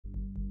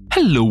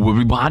Hello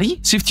everybody,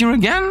 Sifd here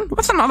again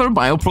with another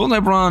bio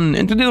prototype run,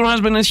 and today there has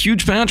been a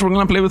huge patch. We're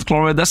gonna play with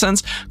chloride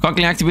essence.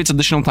 Cochlea activates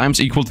additional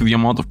times equal to the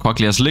amount of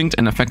cochleas linked,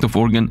 and effective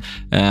organ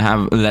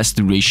have less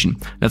duration.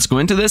 Let's go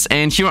into this,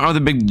 and here are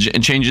the big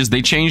changes.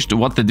 They changed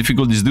what the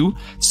difficulties do.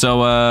 So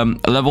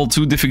level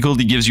 2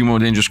 difficulty gives you more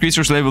dangerous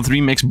creatures. Level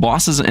 3 makes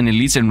bosses and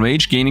elites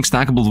enrage, gaining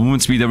stackable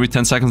movement speed every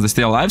 10 seconds they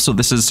stay alive. So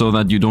this is so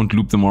that you don't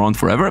loop them around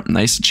forever.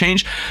 Nice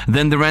change.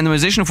 Then the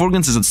randomization of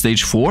organs is at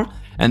stage 4.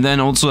 And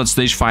then also at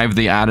stage 5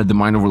 they added the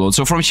mind overload.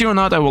 So from here on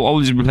out I will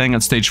always be playing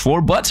at stage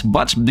 4, but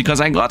because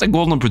I got a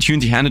golden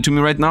opportunity handed to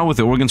me right now with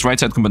the organs right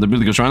side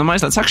compatibility gets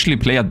randomized, let's actually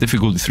play at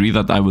difficulty 3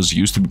 that I was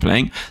used to be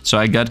playing. So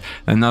I got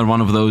another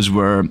one of those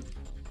where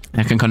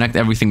I can connect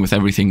everything with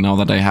everything now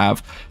that I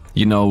have,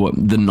 you know,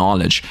 the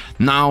knowledge.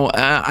 Now,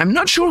 I'm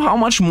not sure how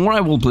much more I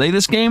will play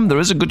this game. There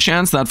is a good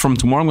chance that from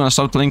tomorrow I'm going to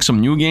start playing some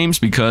new games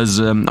because,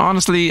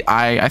 honestly,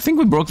 I think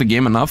we broke the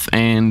game enough,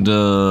 and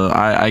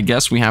I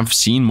guess we have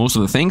seen most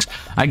of the things.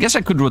 I guess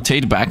I could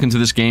rotate back into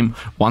this game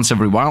once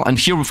every while, and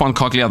here we found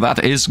Cochlea.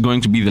 That is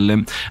going to be the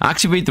limb.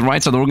 Activate the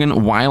right side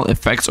organ while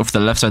effects of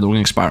the left side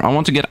organ expire. I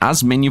want to get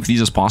as many of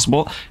these as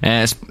possible,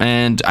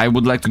 and I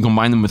would like to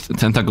combine them with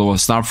tentacle or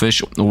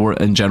starfish, or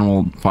in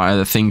general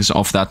things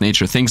of that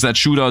nature. Things that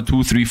shoot out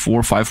 2, 3,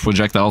 4, 5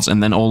 projectiles,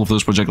 and then all of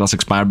those projectiles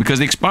expire, because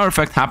the expire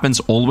effect happens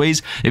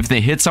always. If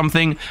they hit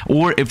something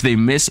or if they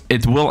miss,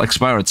 it will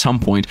expire at some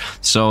point.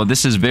 So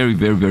this is very,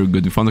 very, very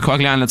good. We found the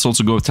Cochlea, and let's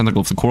also go with Tentacle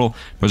of the Coral,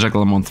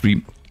 projectile amount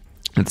 3.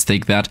 Let's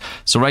take that.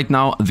 So right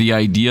now the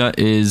idea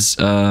is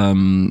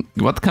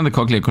what can the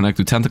Cochlea connect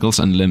to? Tentacles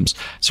and limbs.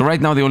 So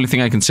right now the only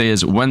thing I can say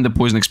is when the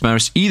poison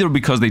expires, either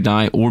because they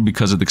die or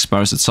because it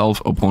expires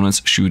itself,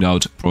 opponents shoot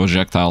out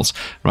projectiles,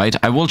 right?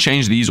 I will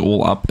change these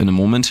all up in a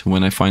moment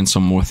when I find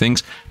some more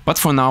things, but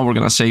for now we're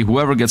gonna say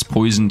whoever gets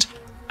poisoned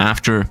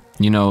after,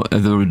 you know,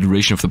 the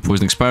duration of the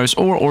poison expires,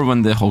 or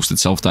when the host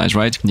itself dies,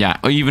 right? Yeah,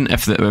 or even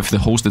if the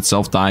host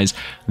itself dies,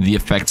 the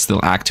effect still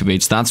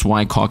activates. That's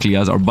why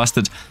Cochleas are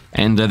busted.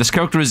 And this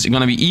character is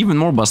going to be even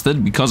more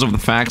busted because of the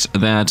fact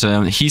that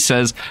he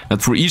says that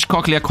for each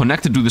Cochlea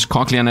connected to this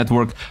Cochlea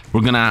network,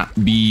 we're going to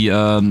be,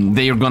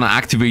 they are going to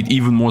activate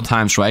even more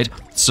times, right?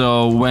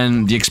 So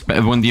when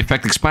the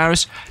effect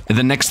expires,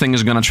 the next thing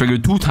is going to trigger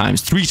 2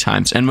 times, 3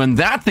 times. And when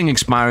that thing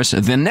expires,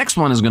 the next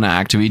one is going to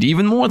activate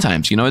even more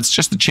times. You know, it's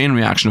just a chain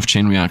reaction of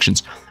chain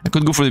reactions. I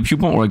could go for the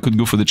pupa, or I could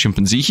go for the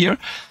chimpanzee here.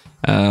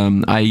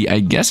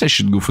 I guess I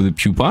should go for the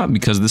pupa,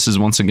 because this is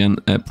once again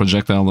a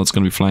projectile that's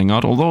going to be flying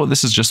out, although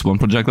this is just one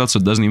projectile, so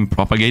it doesn't even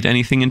propagate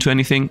anything into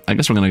anything. I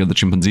guess we're going to get the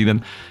chimpanzee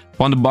then.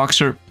 Found the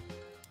boxer.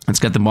 Let's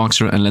get the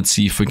boxer, and let's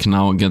see if we can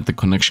now get the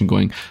connection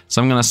going.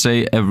 So I'm going to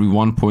say every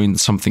 1 point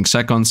something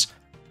seconds.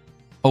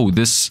 Oh,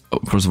 this,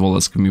 first of all,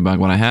 let's give me back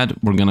what I had.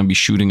 We're going to be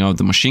shooting out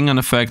the machine gun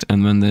effect,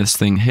 and when this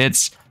thing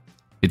hits,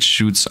 it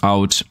shoots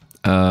out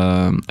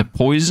a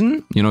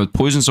poison. You know, it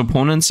poisons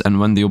opponents, and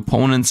when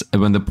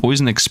the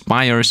poison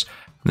expires,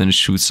 then it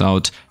shoots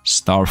out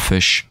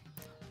starfish.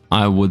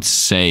 I would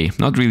say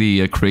not really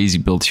a crazy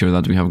build here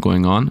that we have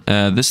going on.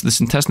 This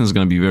intestine is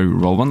going to be very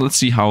relevant. Let's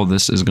see how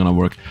this is going to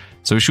work.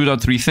 So we shoot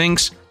out 3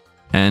 things,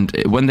 and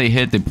when they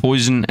hit, they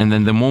poison, and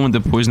then the moment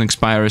the poison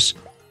expires,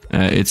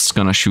 it's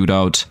going to shoot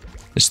out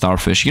a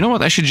starfish. You know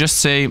what? I should just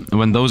say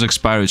when those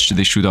expire,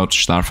 they shoot out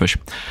starfish.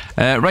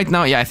 Right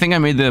now, yeah, I think I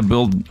made the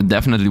build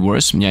definitely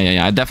worse.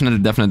 Yeah. I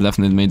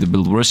definitely made the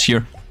build worse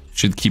here.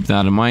 Should keep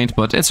that in mind,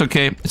 but it's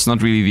okay. It's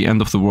not really the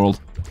end of the world.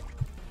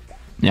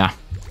 Yeah.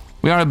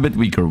 We are a bit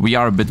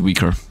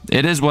weaker.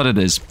 It is what it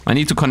is. I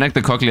need to connect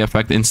the Cochlea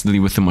effect instantly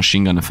with the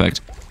machine gun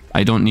effect.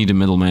 I don't need a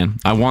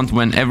middleman. I want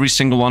when every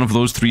single one of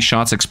those 3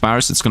 shots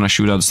expires, it's gonna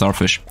shoot out a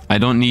starfish. I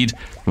don't need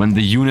when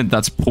the unit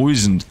that's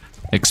poisoned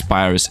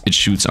expires, it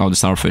shoots out the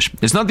starfish.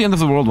 It's not the end of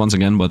the world once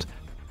again, but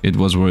it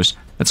was worse.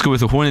 Let's go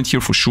with the hornet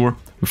here for sure.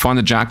 We found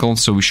a jackal,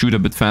 so we shoot a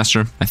bit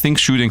faster. I think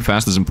shooting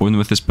fast is important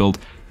with this build.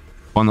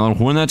 Found another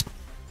hornet.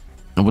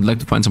 I would like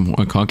to find some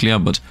Cochlea,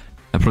 but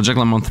a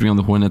projectile amount 3 on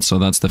the hornet, so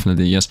that's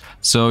definitely a yes.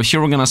 So here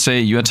we're gonna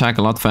say you attack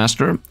a lot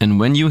faster, and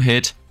when you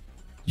hit,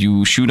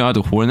 you shoot out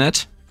a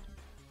hornet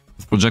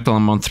with projectile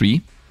amount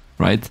 3,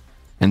 right?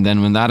 And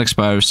then when that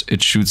expires,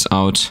 it shoots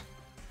out,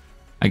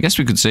 I guess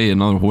we could say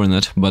another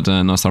hornet, but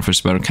no, starfish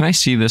is better. Can I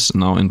see this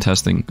now in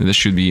testing? This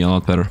should be a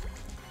lot better.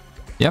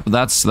 Yep,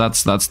 that's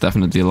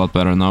definitely a lot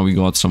better. Now we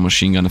got some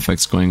machine gun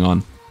effects going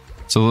on.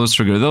 So those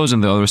trigger those,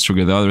 and the others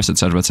trigger the others,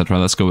 etc, etc.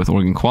 Let's go with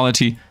organ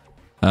quality.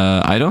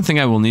 I don't think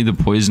I will need the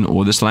poison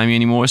or the slimy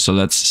anymore, so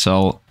let's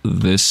sell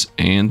this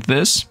and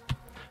this.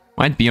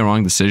 Might be a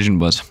wrong decision,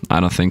 but I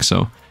don't think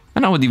so.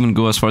 And I would even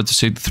go as far to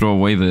say to throw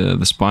away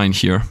the spine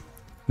here.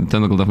 The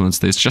tentacle definitely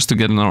stays, just to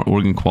get in our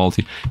organ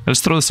quality.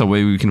 Let's throw this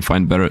away, we can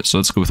find better. So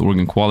let's go with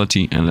organ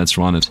quality, and let's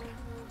run it.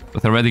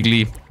 But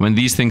theoretically, when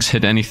these things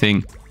hit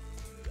anything...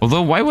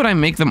 Although, why would I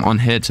make them on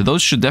hit?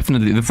 Those should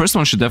definitely... The first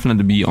one should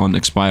definitely be on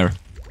expire.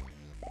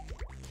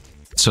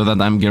 So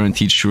that I'm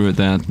guaranteed sure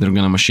that they're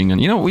gonna machine gun.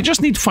 You know, we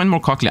just need to find more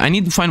Cochlea. I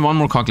need to find 1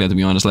 more Cochlea, to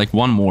be honest. Like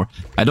 1 more.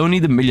 I don't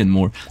need a million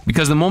more.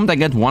 Because the moment I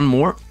get 1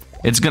 more,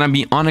 it's gonna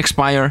be on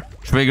expire,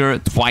 trigger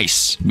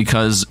twice.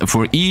 Because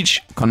for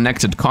each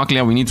connected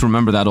cochlea, we need to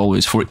remember that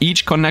always. For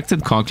each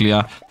connected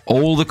cochlea,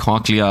 all the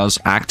cochleas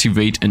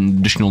activate an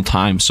additional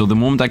time. So the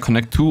moment I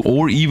connect 2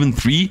 or even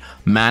 3,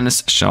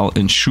 madness shall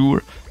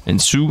ensue. I'm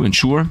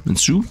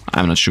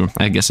not sure.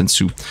 I guess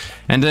ensue.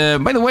 And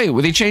by the way,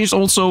 they changed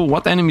also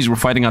what enemies were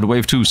fighting at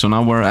wave 2. So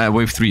now we're at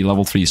wave 3,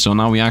 level 3. So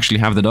now we actually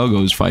have the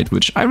doggos fight,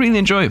 which I really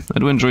enjoy. I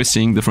do enjoy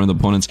seeing different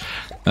opponents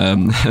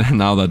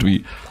now that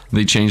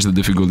they changed the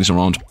difficulties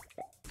around.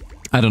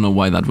 I don't know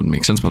why that would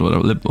make sense, but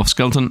whatever. Lip of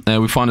Skeleton.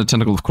 We found a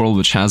Tentacle of Coral,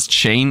 which has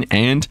Chain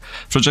and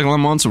Projectile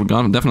Mount, so we're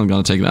definitely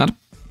gonna take that.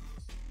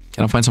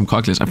 Can I find some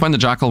cochleas? I find the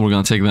Jackal, we're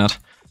gonna take that.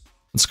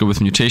 Let's go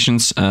with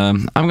mutations.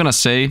 I'm gonna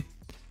say...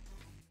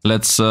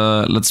 Let's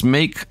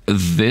make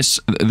this.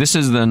 This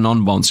is the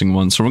non-bouncing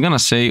one. So we're gonna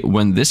say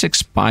when this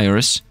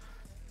expires,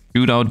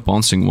 shoot out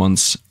bouncing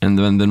ones, and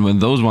then when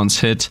those ones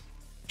hit,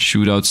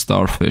 shoot out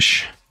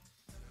starfish.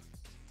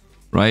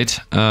 Right?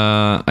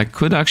 I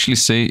could actually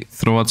say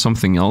throw out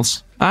something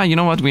else. You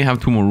know what? We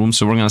have 2 more rooms,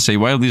 so we're gonna say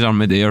while these are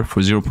mid-air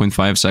for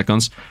 0.5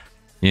 seconds.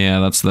 Yeah,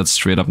 that's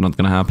straight up not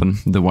gonna happen.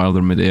 The while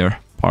they're mid-air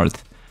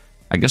part.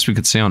 I guess we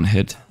could say on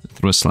hit,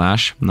 through a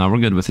slash. Now we're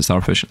good with the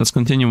starfish. Let's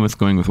continue with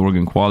going with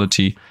organ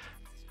quality.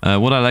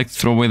 Would I like to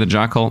throw away the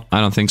jackal? I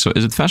don't think so.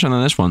 Is it faster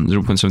than this one?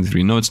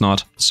 0.73. No, it's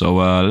not. So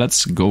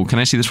let's go. Can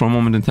I see this for a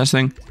moment in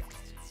testing?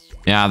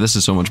 Yeah, this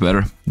is so much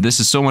better. This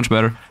is so much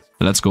better.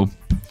 Let's go.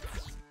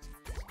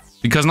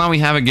 Because now we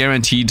have a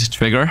guaranteed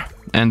trigger,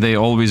 and they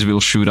always will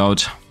shoot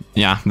out.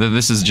 Yeah,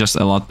 this is just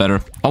a lot better.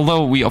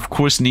 Although we of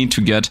course need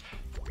to get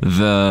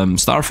the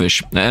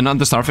starfish. Not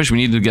the starfish, we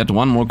need to get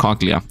 1 more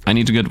cochlea. I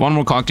need to get 1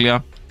 more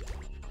cochlea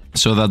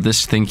so that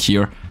this thing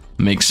here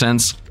makes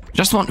sense.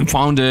 Just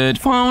found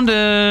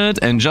it,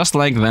 and just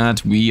like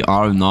that, we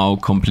are now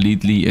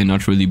completely and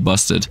utterly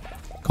busted.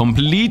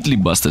 Completely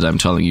busted, I'm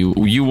telling you.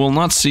 You will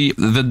not see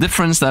the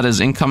difference that is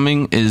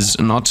incoming is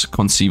not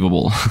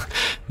conceivable,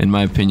 in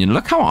my opinion.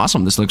 Look how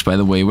awesome this looks, by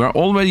the way. We're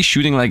already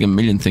shooting like a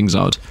million things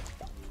out.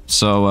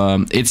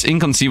 So it's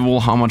inconceivable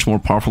how much more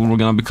powerful we're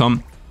gonna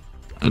become.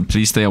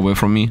 Please stay away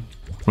from me.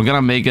 We're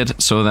gonna make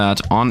it so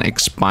that on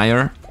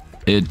expire,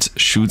 it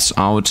shoots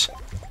out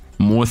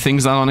more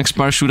things that on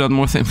expire shoot out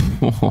more things.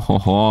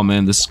 Oh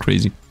man, this is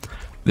crazy.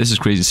 This is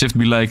crazy. Sifd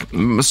be like,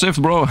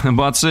 Sifd bro,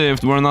 but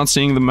Sifd, we're not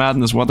seeing the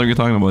madness. What are you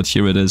talking about?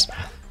 Here it is.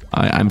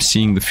 I'm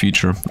seeing the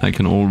future. I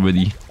can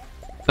already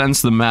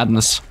sense the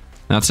madness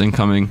that's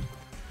incoming.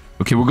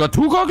 Okay, we got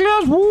 2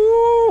 cochleas.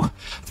 Woo!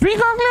 3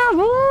 cochleas.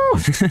 Woo!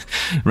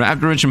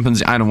 Raptor and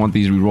chimpanzee. I don't want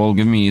these reroll.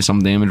 Give me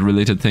some damage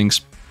related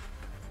things.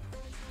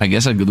 I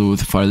guess I could do it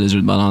with Fire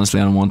Lizard, but honestly,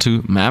 I don't want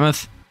to.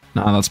 Mammoth?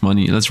 Nah, that's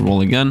money. Let's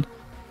roll again.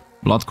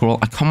 Blood Crawl.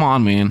 Come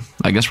on, man.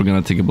 I guess we're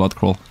gonna take a Blood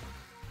Crawl.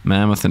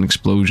 Mammoth and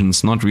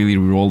Explosions. Not really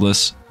reroll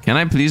this. Can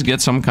I please get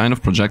some kind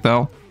of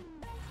projectile?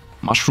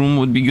 Mushroom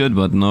would be good,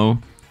 but no.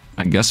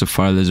 I guess a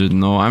Fire Lizard.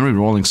 No, I'm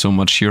rerolling so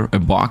much here. A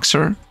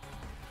Boxer?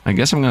 I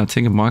guess I'm gonna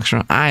take a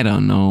Boxer. I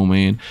don't know,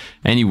 man.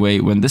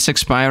 Anyway, when this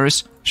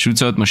expires,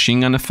 shoots out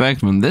Machine Gun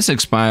Effect. When this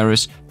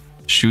expires,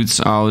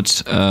 shoots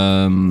out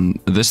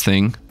this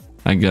thing.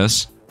 I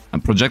guess. A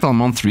Projectile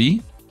Mount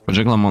 3?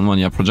 Projectile Mount 1,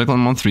 yeah, Projectile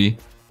Mount 3.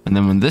 And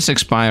then when this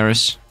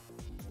expires,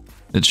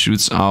 it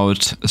shoots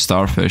out a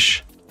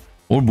Starfish.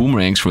 Or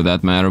Boomerangs for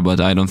that matter, but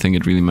I don't think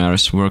it really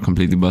matters. We're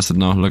completely busted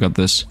now. Look at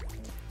this.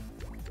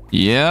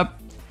 Yep.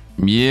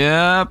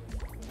 Yep.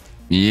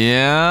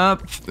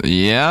 Yep.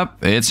 Yep.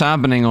 It's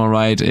happening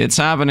alright. It's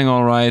happening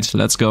alright.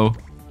 Let's go.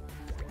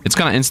 It's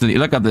gonna instantly...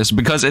 Look at this.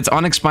 Because it's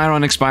on expire,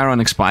 on expire,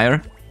 on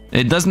expire.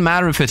 It doesn't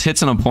matter if it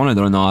hits an opponent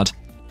or not.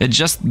 It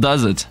just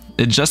does it.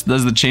 It just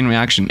does the chain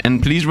reaction.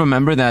 And please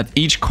remember that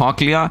each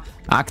cochlea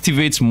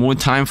activates more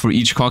time for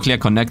each cochlea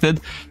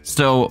connected.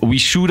 So we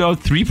shoot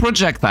out 3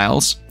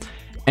 projectiles.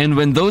 And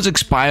when those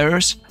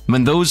expires,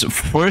 when those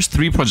first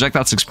 3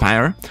 projectiles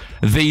expire,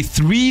 they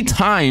 3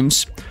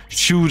 times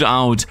shoot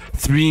out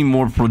 3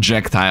 more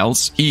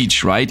projectiles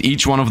each, right?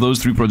 Each one of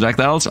those 3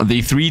 projectiles,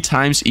 they 3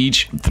 times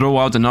each throw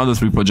out another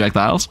 3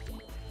 projectiles.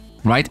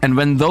 Right, and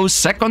when those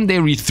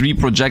secondary 3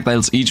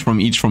 projectiles each from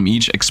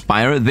each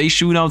expire, they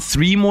shoot out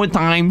 3 more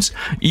times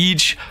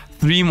each,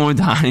 3 more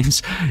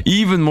times,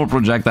 even more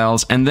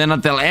projectiles, and then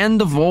at the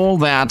end of all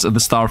that,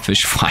 the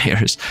starfish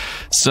fires.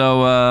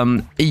 So,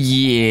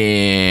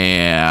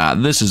 yeah,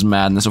 this is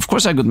madness. Of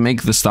course, I could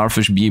make the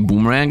starfish be a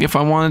boomerang if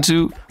I wanted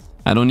to.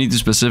 I don't need to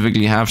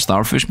specifically have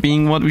starfish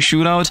being what we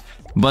shoot out,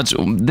 but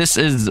this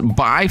is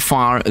by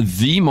far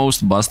the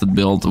most busted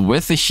build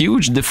with a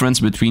huge difference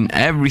between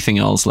everything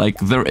else. Like,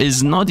 there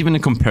is not even a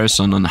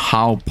comparison on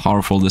how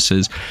powerful this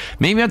is.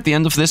 Maybe at the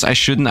end of this, I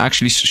shouldn't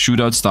actually shoot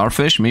out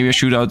starfish. Maybe I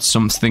shoot out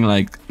something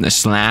like a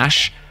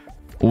slash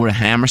or a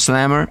hammer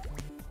slammer.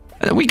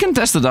 We can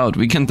test it out.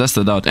 We can test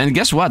it out. And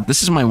guess what?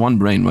 This is my 1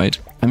 brain, right?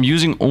 I'm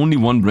using only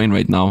 1 brain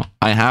right now.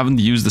 I haven't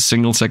used a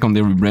single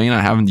secondary brain.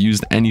 I haven't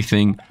used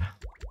anything...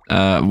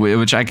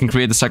 which I can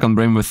create a second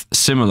brain with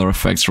similar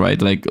effects,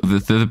 right? Like,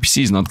 the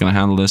PC is not gonna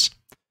handle this.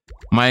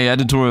 My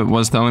editor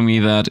was telling me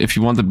that if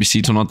you want the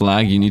PC to not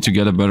lag, you need to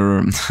get a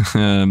better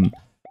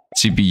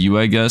CPU,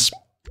 I guess.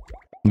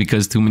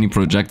 Because too many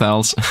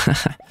projectiles.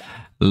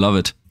 Love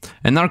it.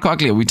 And now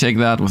Cochlea, we take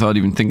that without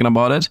even thinking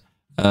about it.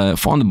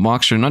 Found the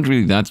Boxer, not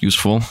really that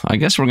useful. I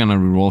guess we're gonna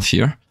reroll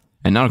here.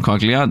 And now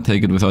Cochlea,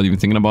 take it without even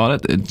thinking about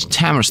it. It's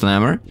Hammer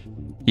Slammer.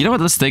 You know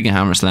what, let's take a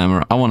Hammer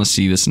Slammer. I want to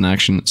see this in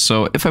action.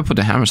 So if I put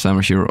a Hammer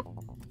Slammer here,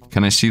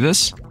 can I see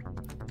this?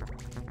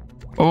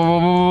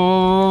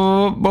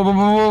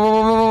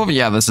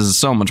 Yeah, this is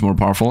so much more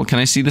powerful. Can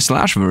I see the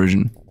Slash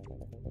version?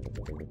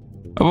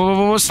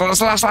 I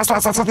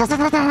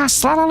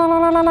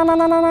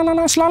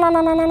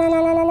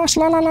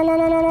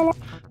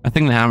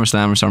think the Hammer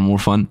Slammers are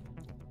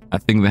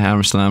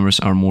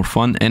more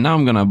fun. And now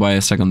I'm gonna buy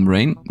a second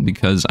brain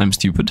because I'm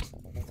stupid.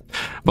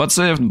 But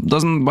Sifd,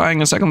 doesn't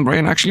buying a second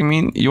brain actually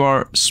mean you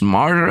are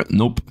smarter?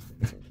 Nope.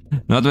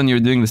 Not when you're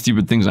doing the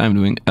stupid things I'm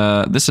doing.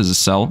 This is a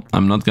cell.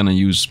 I'm not gonna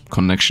use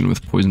connection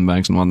with poison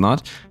bags and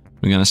whatnot.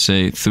 We're gonna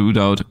say shoot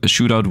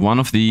out one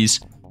of these,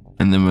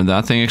 and then when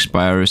that thing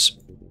expires,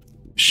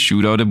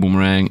 shoot out a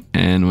boomerang,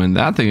 and when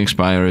that thing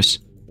expires,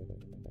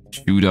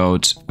 shoot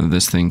out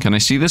this thing. Can I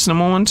see this in a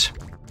moment?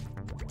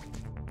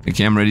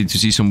 Okay, I'm ready to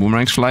see some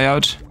boomerangs fly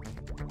out.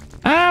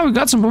 Ah, we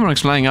got some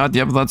boomerangs flying out.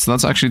 Yep,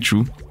 that's actually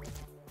true.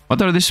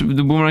 What are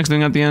the boomerangs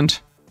doing at the end?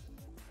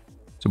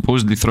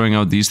 Supposedly throwing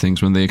out these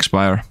things when they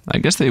expire. I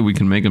guess we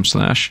can make them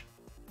slash.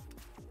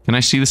 Can I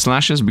see the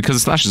slashes? Because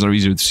the slashes are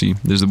easier to see.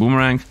 There's the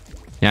boomerang.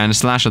 Yeah, and a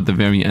slash at the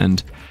very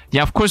end.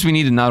 Yeah, of course we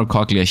need another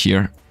Cochlea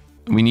here.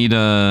 We need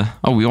a...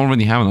 Oh, we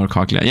already have another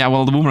Cochlea. Yeah,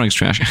 well, the boomerang's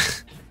trash.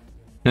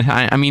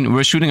 I mean,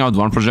 we're shooting out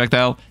one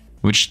projectile,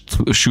 which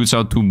shoots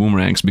out two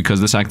boomerangs,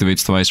 because this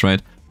activates twice,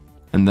 right?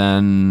 And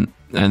then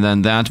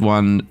that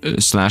one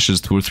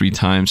slashes 2 or 3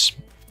 times.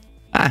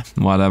 Ah,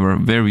 whatever.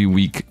 Very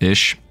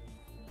weak-ish.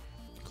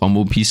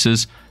 Combo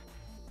pieces.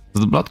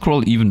 Does the blood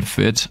crawl even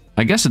fit?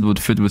 I guess it would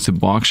fit with the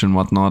boxer and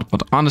whatnot,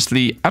 but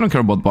honestly, I don't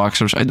care about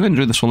boxers. I do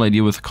enjoy this whole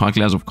idea with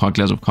Cochleas of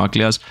Cochleas of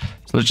Cochleas.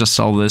 So let's just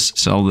sell this,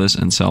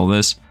 and sell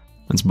this.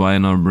 Let's buy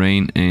another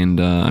brain and,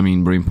 I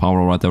mean, brain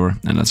power or whatever,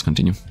 and let's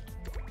continue.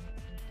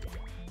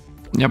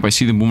 Yep, I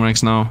see the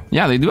boomerangs now.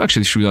 Yeah, they do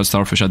actually shoot out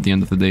starfish at the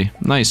end of the day.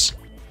 Nice.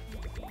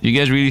 You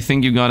guys really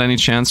think you got any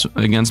chance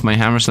against my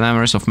Hammer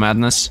Slammers of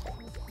Madness?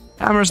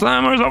 Hammer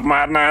Slammers of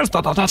Madness!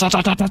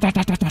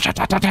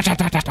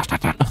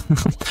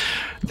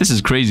 This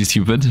is crazy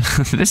stupid.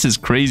 This is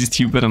crazy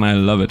stupid and I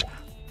love it.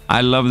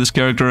 I love this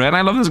character and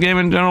I love this game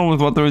in general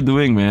with what they're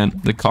doing, man.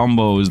 The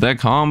combos.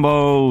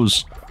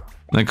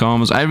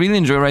 I really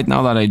enjoy right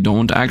now that I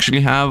don't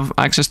actually have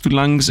access to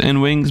lungs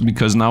and wings,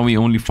 because now we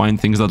only find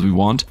things that we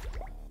want,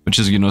 which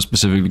is, you know,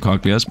 specifically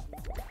Cochleas.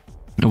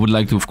 I would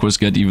like to, of course,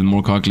 get even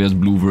more Cochleas,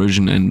 blue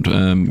version and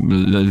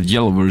the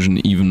yellow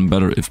version even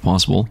better if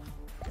possible.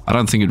 I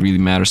don't think it really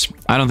matters.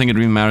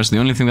 The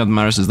only thing that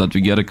matters is that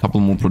we get a couple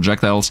more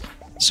projectiles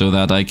so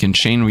that I can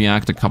chain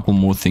react a couple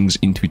more things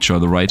into each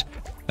other, right?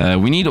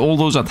 We need all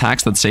those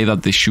attacks that say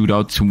that they shoot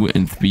out 2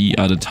 and 3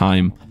 at a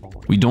time.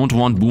 We don't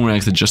want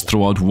boomerangs that just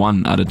throw out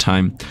 1 at a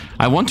time.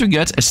 I want to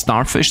get a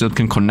starfish that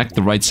can connect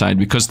the right side,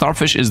 because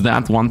starfish is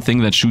that one thing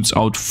that shoots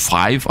out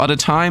 5 at a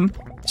time.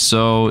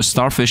 So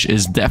starfish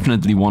is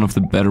definitely one of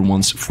the better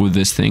ones for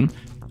this thing.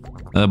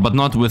 But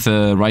not with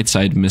the right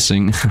side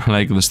missing,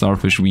 like the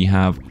starfish we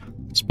have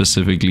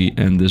specifically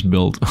in this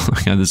build.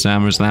 Yeah, this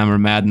Hammer Slammer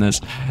madness.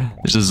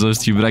 It's just so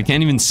stupid. I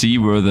can't even see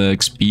where the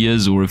XP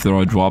is, or if there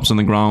are drops on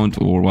the ground,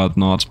 or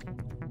whatnot.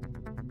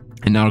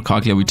 And now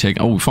Cochlea we take...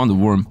 Oh, we found a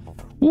worm.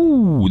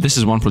 Ooh, this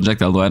is one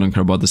projectile, though I don't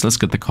care about this. Let's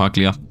get the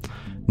Cochlea.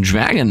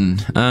 Dragon.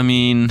 I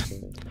mean...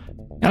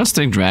 Yeah, let's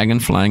take dragon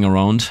flying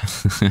around.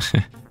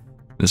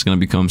 This is gonna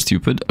become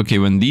stupid. Okay,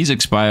 when these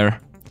expire,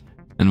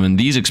 and when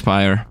these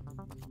expire...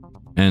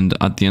 And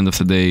at the end of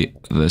the day,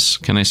 this.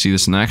 Can I see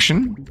this in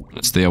action?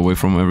 Let's stay away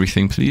from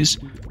everything, please.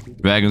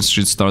 Dragons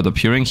should start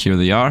appearing. Here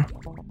they are.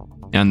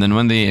 And then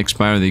when they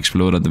expire, they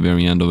explode at the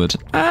very end of it.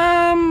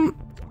 I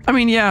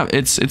mean, yeah,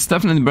 it's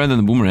definitely better than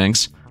the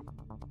boomerangs.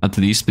 At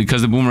least,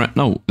 because the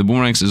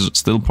boomerangs is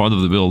still part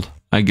of the build.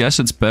 I guess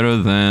it's better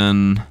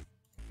than...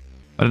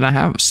 What did I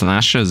have?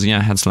 Slashes? Yeah,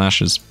 I had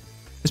slashes.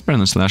 It's better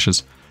than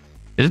slashes.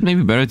 Is it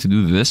maybe better to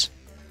do this?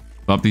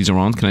 Swap these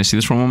around. Can I see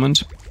this for a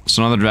moment?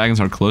 So now the dragons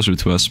are closer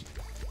to us.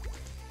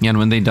 Yeah, and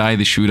when they die,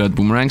 they shoot out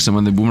boomerangs, and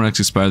when the boomerangs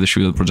expire, they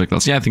shoot out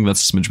projectiles. Yeah, I think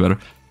that's a smidge better.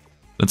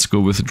 Let's go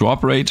with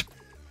drop rate,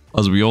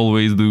 as we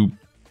always do.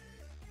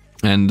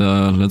 And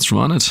let's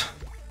run it.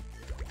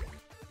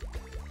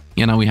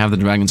 Yeah, now we have the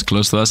dragons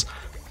close to us.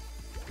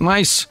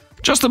 Nice!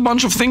 Just a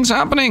bunch of things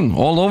happening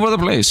all over the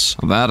place.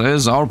 That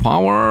is our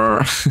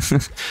power.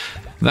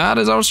 That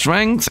is our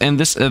strength. And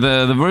this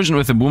the version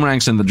with the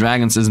boomerangs and the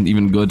dragons isn't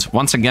even good.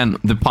 Once again,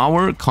 the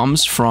power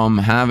comes from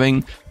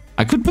having...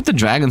 I could put the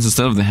dragons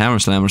instead of the Hammer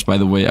Slammers, by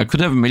the way. I could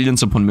have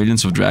millions upon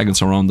millions of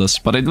dragons around us,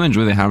 but I do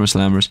enjoy the Hammer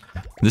Slammers.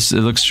 This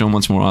looks so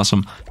much more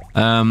awesome.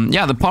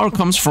 Yeah, the power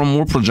comes from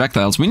more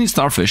projectiles. We need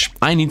starfish.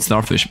 I need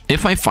starfish.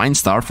 If I find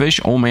starfish,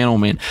 oh man, oh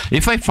man.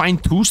 If I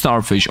find 2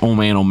 starfish, oh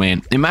man, oh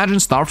man. Imagine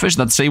starfish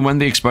that say when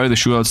they expire, they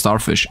shoot out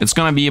starfish. It's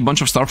gonna be a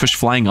bunch of starfish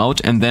flying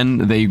out, and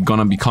then they're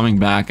gonna be coming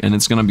back, and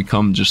it's gonna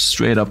become just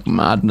straight up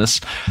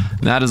madness.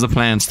 That is the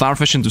plan.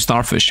 Starfish into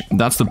starfish.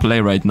 That's the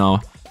play right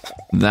now.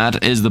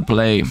 That is the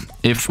play.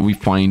 If we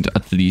find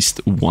at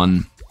least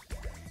 1.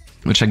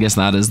 Which I guess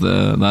that is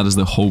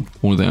the hope,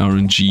 or the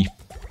RNG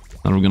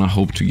that we're gonna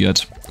hope to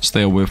get.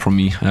 Stay away from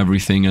me,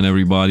 everything and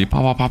everybody.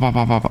 Pop, pop, pop,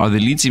 pop, pop. Are the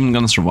elites even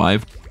gonna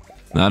survive?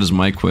 That is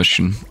my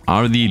question.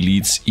 Are the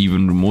elites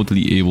even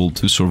remotely able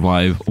to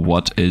survive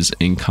what is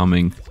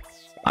incoming?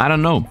 I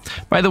don't know.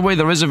 By the way,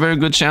 there is a very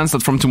good chance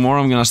that from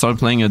tomorrow I'm gonna start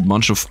playing a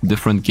bunch of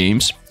different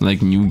games,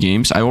 like new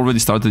games. I already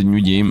started a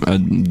new game,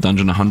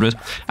 Dungeon 100.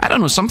 I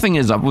don't know, something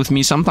is up with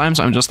me.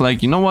 Sometimes I'm just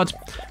like, you know what?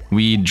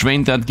 We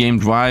drained that game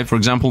dry. For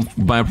example,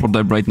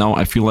 Bioprototype right now,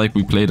 I feel like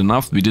we played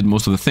enough. We did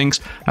most of the things.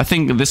 I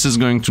think this is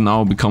going to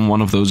now become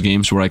one of those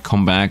games where I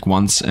come back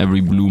once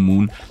every blue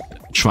moon,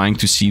 trying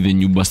to see the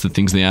new busted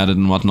things they added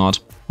and whatnot.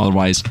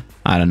 Otherwise,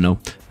 I don't know.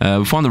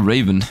 We found a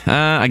Raven.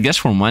 I guess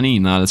for money.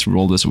 Now let's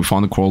roll this. We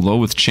found a Coral though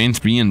with chain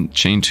 3 and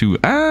chain 2.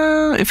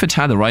 If it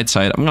had the right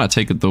side, I'm gonna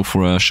take it though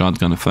for a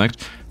shotgun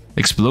effect.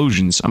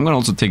 Explosions. I'm gonna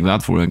also take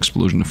that for an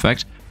explosion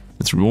effect.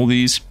 Let's roll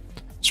these.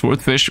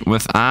 Swordfish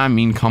with, I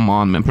mean, come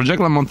on, man.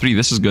 Projectile amount 3.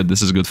 This is good.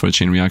 This is good for a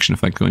chain reaction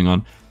effect going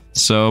on.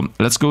 So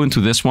let's go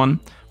into this one.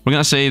 We're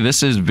gonna say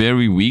this is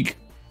very weak.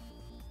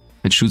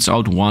 It shoots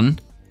out 1.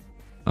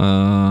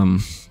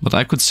 But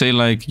I could say,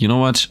 like, you know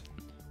what?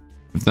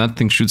 If that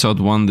thing shoots out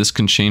 1, this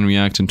can chain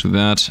react into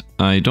that.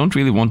 I don't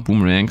really want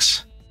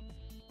boomerangs.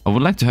 I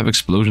would like to have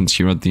explosions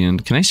here at the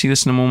end. Can I see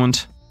this in a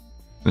moment?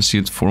 Let's see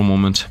it for a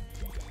moment.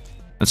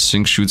 That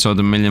thing shoots out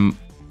 1,000,000.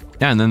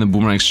 Yeah, and then the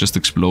boomerangs just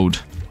explode.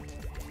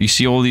 You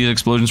see all these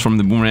explosions from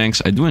the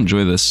boomerangs? I do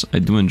enjoy this. I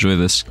do enjoy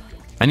this.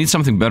 I need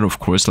something better, of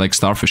course, like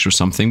starfish or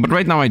something. But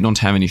right now I don't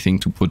have anything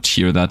to put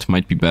here that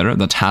might be better.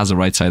 That has a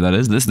right side, that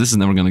is. This is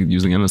never going to get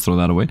used again. Let's throw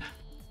that away.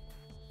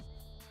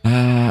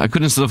 I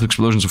could, instead of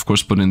explosions, of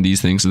course, put in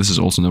these things. This is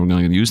also never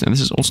going to get used, and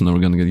this is also never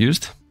going to get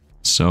used.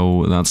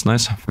 So that's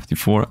nice.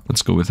 54.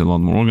 Let's go with a lot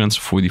more organs.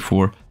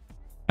 44.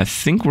 I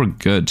think we're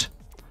good.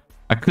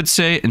 I could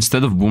say,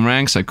 instead of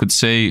boomerangs, I could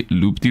say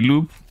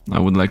loop-de-loop. I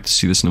would like to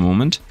see this in a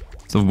moment.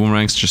 Instead of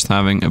boomerangs, just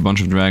having a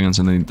bunch of dragons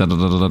and then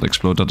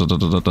explode.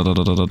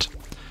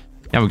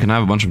 Yeah, we can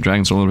have a bunch of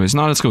dragons all over the place.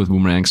 Now let's go with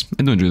boomerangs.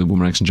 I do enjoy the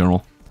boomerangs in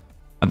general.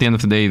 At the end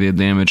of the day, the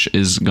damage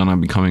is gonna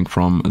be coming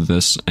from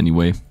this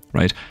anyway,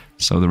 right?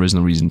 So there is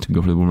no reason to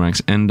go for the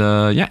boomerangs. And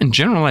yeah, in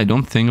general, I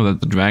don't think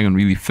that the dragon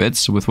really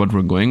fits with what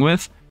we're going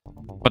with.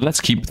 But let's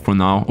keep it for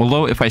now.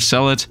 Although, if I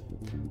sell it,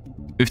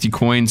 50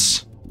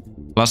 coins,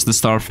 plus the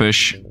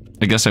starfish.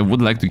 I guess I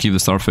would like to keep the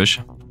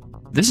starfish.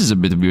 This is a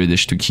bit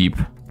weirdish to keep.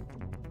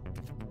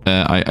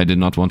 I did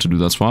not want to do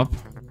that swap.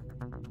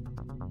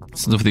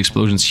 Instead of the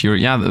explosions here.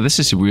 Yeah, this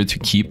is weird to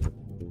keep.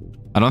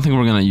 I don't think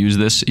we're gonna use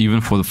this even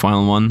for the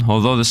final one.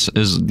 Although this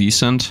is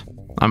decent.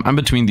 I'm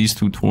between these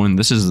two torn.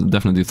 This is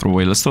definitely a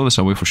throwaway. Let's throw this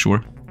away for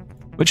sure.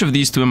 Which of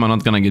these two am I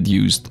not gonna get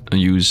use?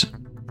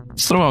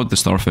 Let's throw out the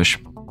starfish.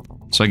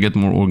 So I get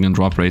more organ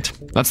drop rate.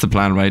 That's the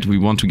plan, right? We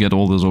want to get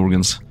all those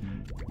organs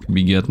to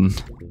be getting.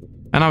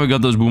 And now we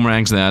got those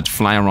boomerangs that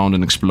fly around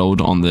and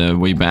explode on the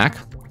way back.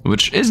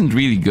 Which isn't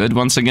really good.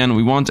 Once again,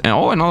 we want...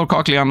 Oh, another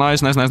cochlea.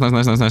 Nice, nice, nice, nice,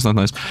 nice, nice, nice,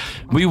 nice.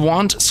 We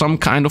want some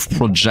kind of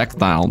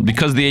projectile.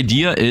 Because the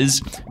idea is,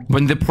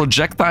 when the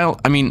projectile...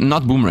 I mean,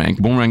 not boomerang.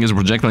 Boomerang is a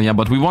projectile, yeah.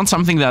 But we want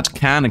something that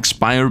can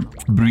expire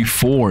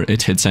before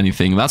it hits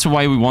anything. That's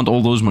why we want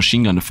all those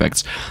machine gun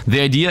effects. The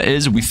idea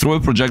is, we throw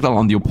a projectile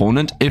on the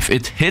opponent. If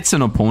it hits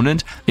an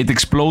opponent, it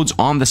explodes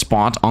on the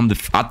spot,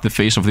 at the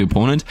face of the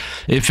opponent.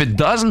 If it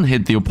doesn't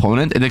hit the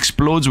opponent, it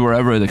explodes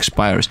wherever it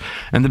expires.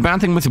 And the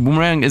bad thing with the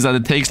boomerang is that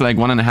it takes like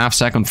 1.5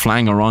 seconds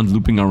flying around,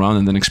 looping around,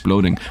 and then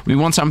exploding. We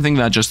want something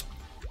that just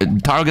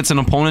targets an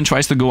opponent,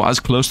 tries to go as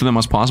close to them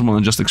as possible,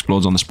 and just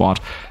explodes on the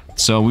spot.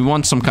 So we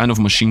want some kind of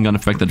machine gun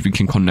effect that we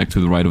can connect to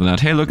the right of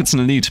that. Hey, look, it's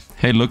an elite.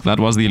 Hey, look, that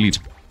was the elite.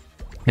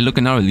 Hey, look,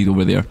 another elite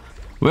over there.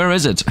 Where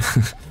is it?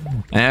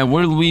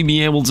 Will we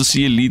be able to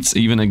see elites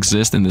even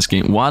exist in this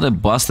game? What a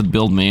busted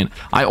build, man.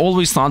 I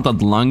always thought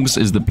that lungs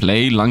is the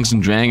play. Lungs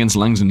and dragons,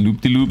 lungs and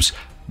loop-de-loops.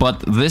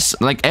 But this,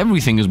 like,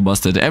 everything is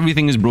busted,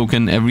 everything is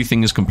broken,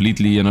 everything is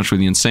completely and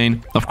utterly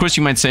insane. Of course,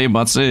 you might say,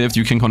 but if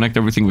you can connect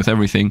everything with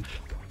everything.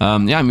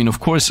 Yeah, I mean,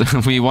 of course,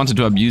 we wanted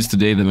to abuse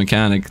today the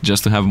mechanic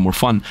just to have more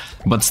fun.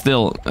 But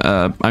still,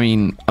 I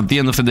mean, at the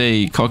end of the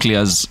day,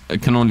 cochleas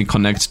can only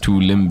connect to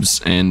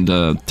limbs and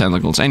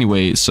tentacles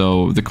anyway.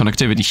 So the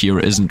connectivity here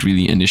isn't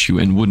really an issue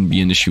and wouldn't be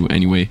an issue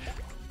anyway.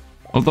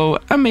 Although,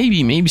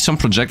 maybe some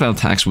projectile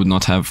attacks would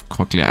not have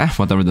cochlea.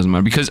 Whatever, doesn't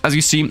matter. Because, as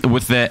you see,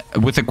 with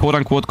the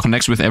quote-unquote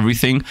connects with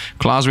everything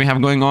clause we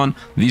have going on,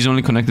 these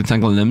only connect the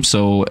tentacle limb.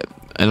 So,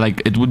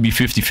 like, it would be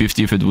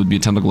 50-50 if it would be a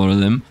tentacle or a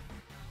limb.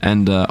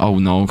 And, oh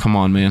no, come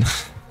on, man.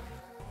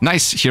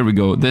 Nice, here we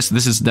go. This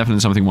is definitely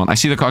something I want. I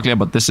see the cochlea,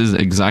 but this is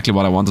exactly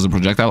what I want as a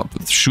projectile.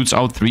 It shoots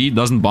out 3,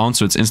 doesn't bounce,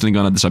 so it's instantly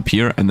gonna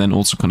disappear, and then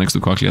also connects to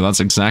cochlea.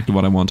 That's exactly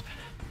what I want.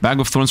 Bag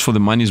of Thorns for the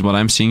money is what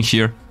I'm seeing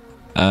here.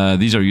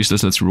 These are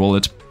useless, let's roll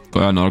it.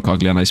 Another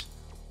cochlea, nice.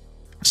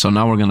 So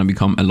now we're gonna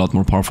become a lot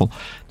more powerful.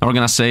 Now we're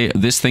gonna say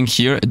this thing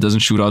here, it doesn't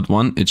shoot out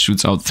 1, it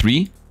shoots out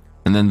 3.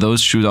 And then those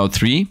shoot out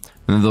 3, and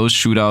then those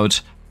shoot out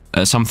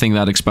something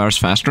that expires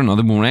faster,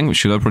 another boomerang, we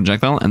shoot out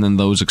projectile, and then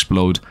those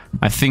explode.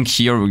 I think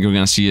here we're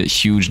gonna see a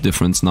huge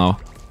difference now.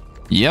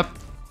 Yep,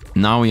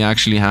 now we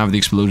actually have the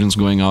explosions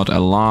going out a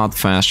lot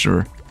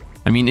faster.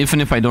 I mean, even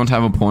if I don't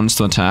have opponents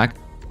to attack,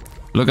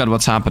 look at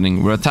what's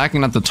happening. We're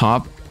attacking at the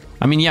top.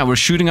 I mean, yeah, we're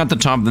shooting at the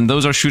top, then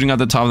those are shooting at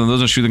the top, then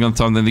those are shooting at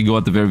the top, then they go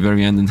at the very,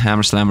 very end and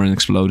hammer slammer and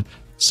explode.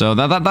 So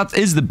that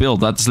is the build.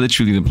 That's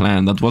literally the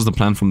plan. That was the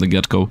plan from the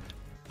get-go.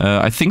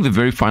 I think the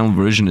very final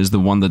version is the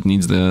one that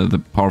needs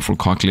the powerful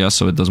cochlea,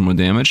 so it does more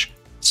damage.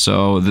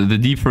 So the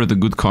deeper the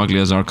good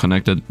cochleas are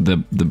connected, the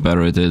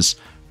better it is.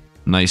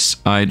 Nice.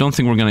 I don't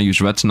think we're gonna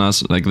use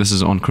retinas. Like, this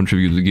is on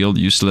contribute to the guild,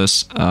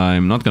 useless.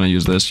 I'm not gonna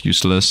use this,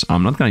 useless.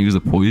 I'm not gonna use the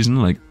poison.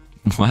 Like,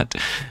 what?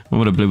 Why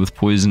would I play with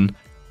poison?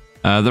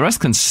 The rest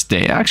can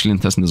stay. Actually,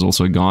 intestine is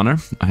also a goner.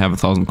 I have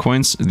 1,000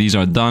 coins. These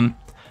are done.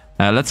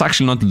 Let's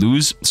actually not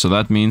lose. So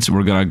that means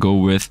we're gonna go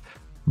with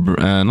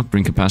not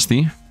brain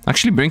capacity.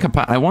 Actually, brain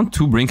capacity. I want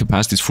 2 brain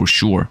capacities for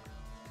sure.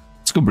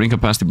 Let's go brain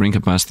capacity, brain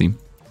capacity.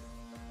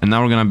 And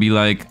now we're gonna be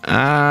like,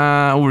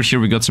 over here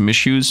we got some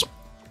issues.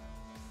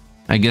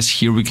 I guess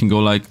here we can go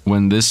like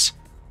when this...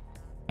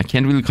 I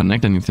can't really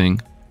connect anything.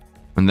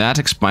 When that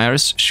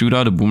expires, shoot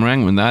out a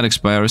boomerang. When that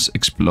expires,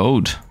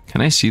 explode.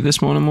 Can I see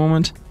this one in a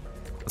moment?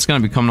 It's gonna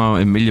become now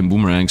 1,000,000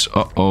 boomerangs.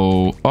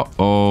 Uh-oh,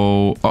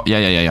 uh-oh. Oh,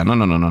 yeah. No.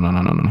 We're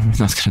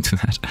not gonna do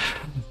that.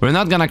 We're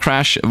not gonna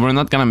crash. We're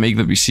not gonna make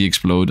the VC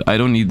explode. I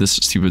don't need this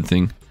stupid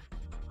thing.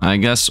 I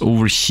guess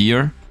over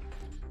here,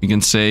 we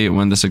can say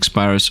when this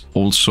expires,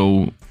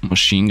 also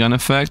machine gun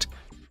effect.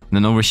 And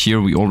then over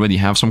here, we already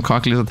have some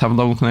cochleas that have a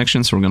double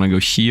connection. So we're gonna go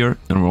here,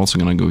 and we're also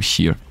gonna go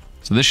here.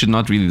 So this should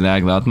not really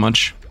lag that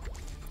much.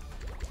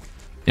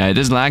 Yeah, it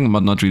is lagging,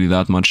 but not really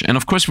that much. And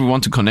of course, we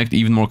want to connect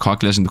even more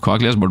cochleas into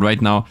cochleas. But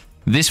right now,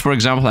 this, for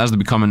example, has to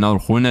become another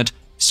hornet.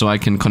 So I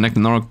can connect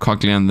another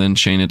cochlea and then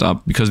chain it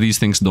up, because these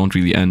things don't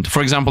really end.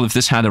 For example, if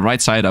this had a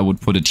right side, I would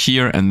put it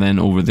here and then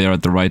over there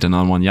at the right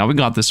another one. Yeah, we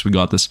got this, we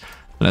got this.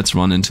 Let's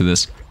run into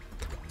this.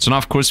 So now,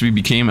 of course, we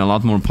became a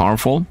lot more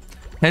powerful.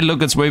 Hey,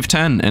 look, it's wave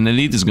 10, and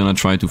Elite is gonna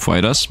try to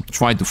fight us.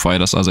 Try to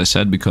fight us, as I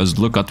said, because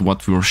look at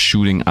what we were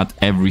shooting at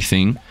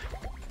everything.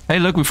 Hey,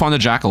 look, we found a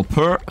jackal.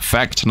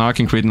 Perfect. Now I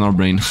can create another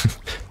brain.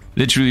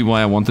 Literally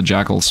why I want the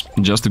jackals,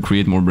 just to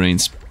create more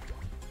brains.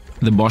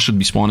 The boss should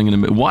be spawning in a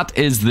minute. What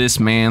is this,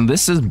 man?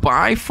 This is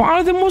by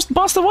far the most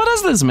busted. What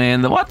is this,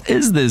 man? What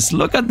is this?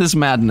 Look at this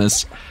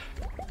madness.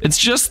 It's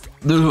just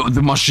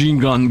the machine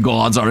gun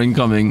gods are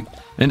incoming.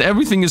 And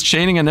everything is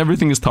chaining and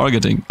everything is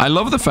targeting. I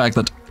love the fact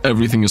that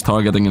everything is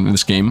targeting in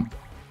this game.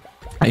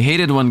 I hate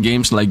it when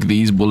games like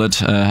these, Bullet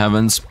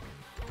Heavens,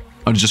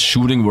 are just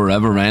shooting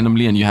wherever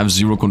randomly and you have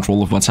zero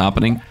control of what's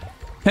happening.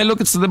 Hey,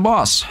 look, it's the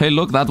boss. Hey,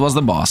 look, that was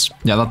the boss.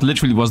 Yeah, that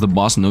literally was the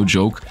boss, no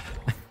joke.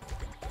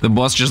 The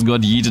boss just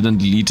got yeeted and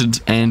deleted,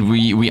 and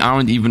we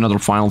aren't even at our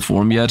final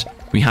form yet.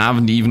 We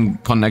haven't even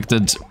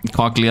connected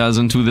cochleas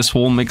into this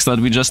whole mix that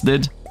we just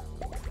did.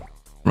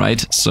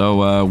 Right,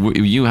 so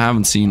you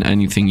haven't seen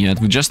anything yet.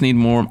 We just need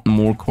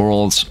more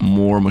corals,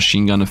 more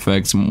machine gun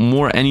effects,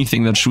 more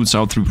anything that shoots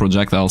out through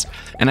projectiles.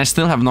 And I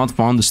still have not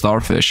found the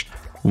starfish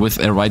with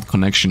a right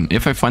connection.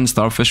 If I find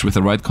starfish with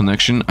a right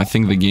connection, I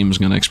think the game is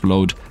gonna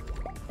explode.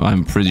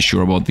 I'm pretty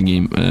sure about the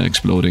game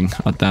exploding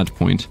at that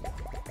point.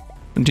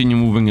 Continue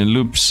moving in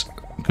loops,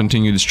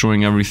 continue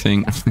destroying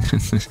everything.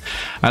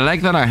 I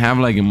like that I have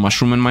like a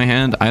mushroom in my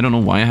hand. I don't know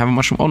why I have a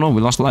mushroom. Oh no, we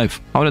lost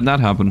life. How did that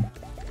happen?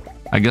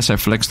 I guess I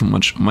flexed too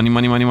much. Money.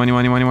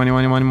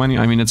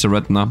 I mean, it's a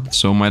retina,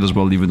 so might as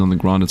well leave it on the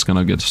ground. It's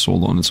gonna get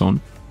sold on its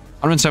own.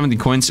 170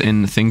 coins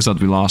in things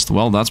that we lost.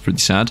 Well, that's pretty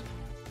sad.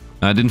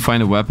 I didn't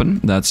find a weapon.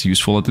 That's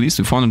useful at least.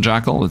 We found a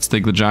jackal. Let's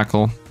take the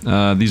jackal.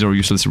 These are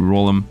useless.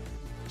 Reroll them.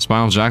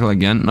 Spinal jackal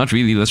again. Not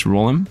really. Let's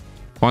roll him.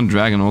 Found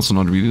dragon, also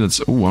not really. Let's...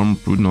 Oh, I'm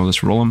prudent. No,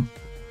 let's roll him.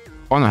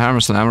 Found a hammer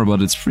slammer,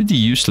 but it's pretty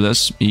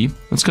useless.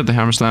 Let's get the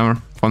hammer slammer.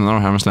 Found another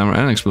hammer slammer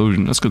and an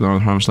explosion. Let's get another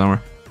hammer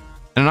slammer.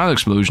 And another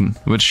explosion,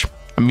 which...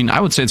 I mean, I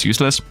would say it's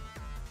useless.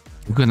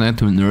 We could add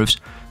to it nerves,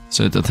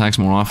 so it attacks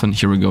more often.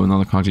 Here we go,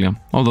 another cochlea.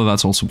 Although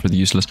that's also pretty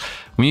useless.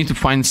 We need to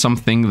find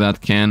something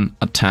that can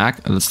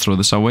attack. Let's throw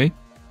this away.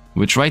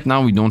 Which right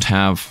now we don't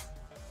have.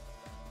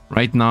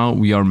 Right now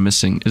we are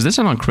missing. Is this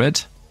an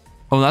on-crit?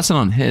 Oh, that's an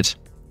on-hit.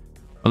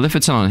 Well, if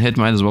it's an on-hit,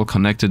 might as well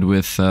connect it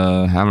with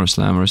hammer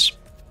slammers.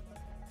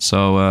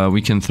 So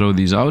we can throw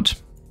these out.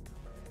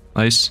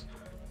 Nice.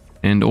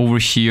 And over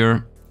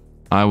here,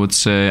 I would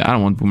say, I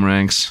don't want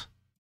boomerangs.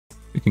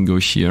 We can go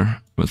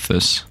here with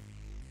this.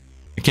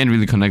 I can't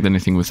really connect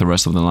anything with the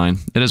rest of the line.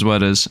 It is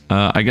what it is.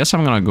 I guess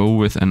I'm gonna go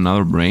with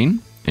another brain.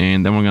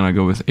 And then we're gonna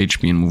go with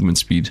HP and movement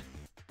speed.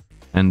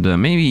 And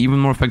maybe even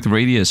more effective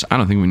radius. I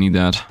don't think we need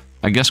that.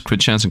 I guess crit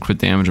chance and crit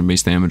damage and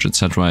base damage,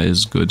 etc.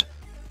 is good.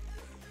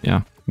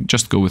 Yeah,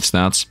 just go with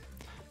stats.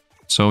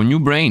 So new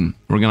brain,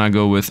 we're gonna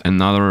go with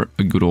another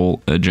good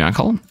old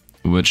jackal,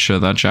 which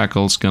that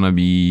jackal's gonna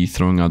be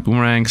throwing out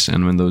boomerangs,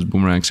 and when those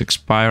boomerangs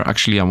expire,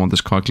 actually I want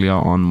this cochlea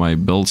on my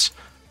builds.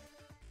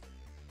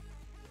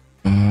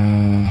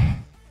 I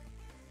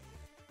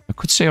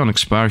could say on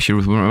expire here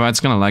with boomerang, but it's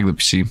gonna lag the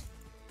PC.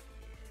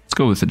 Let's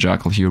go with the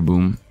jackal here,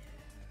 boom.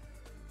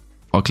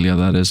 Cochlea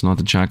that is, not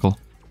the jackal.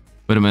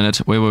 Wait a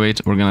minute,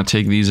 wait, we're gonna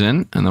take these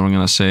in, and then we're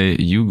gonna say,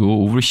 you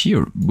go over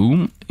here,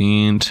 boom,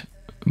 and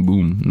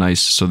boom,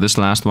 nice. So this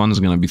last one is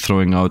gonna be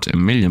throwing out a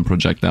million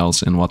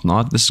projectiles and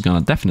whatnot. This is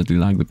gonna definitely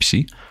lag the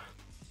PC.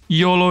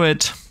 YOLO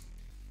it!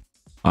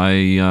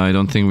 I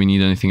don't think we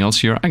need anything else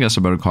here. I guess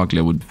a better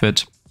cochlea would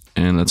fit.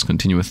 And let's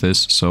continue with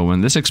this. So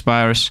when this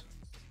expires,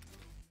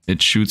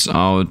 it shoots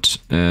out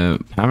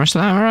hammer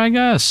slammer, I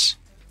guess.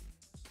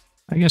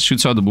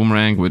 Shoots out the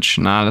boomerang, which,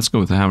 nah, let's go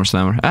with the hammer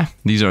slammer.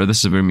 This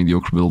is a very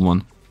mediocre build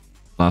one.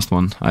 Last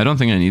one. I don't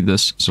think I need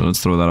this, so let's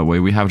throw that away.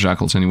 We have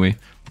jackals anyway.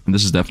 And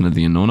this is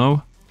definitely a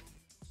no-no.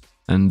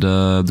 And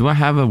do I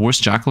have a worse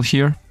jackal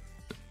here?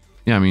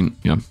 Yeah, I mean,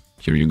 yeah,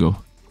 here you go.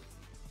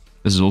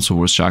 This is also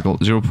worse jackal.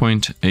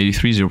 0.83,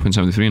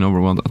 0.73, and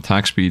overwhelmed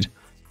attack speed.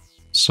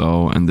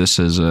 So, and this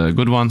is a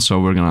good one,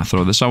 so we're gonna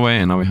throw this away,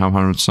 and now we have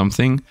 100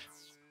 something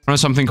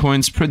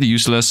coins. Pretty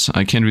useless.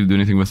 I can't really do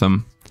anything with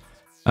them.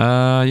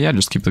 Yeah,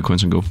 just keep the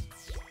coins and go.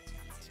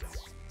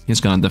 It's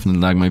gonna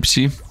definitely lag my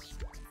PC.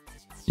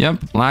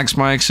 Yep, lag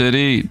spike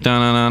city.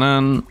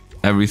 Dun-dun-dun-dun.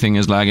 Everything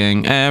is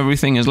lagging.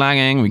 Everything is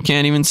lagging. We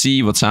can't even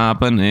see what's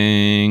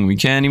happening. We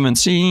can't even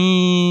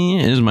see.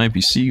 Is my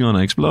PC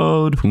gonna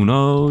explode? Who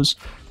knows?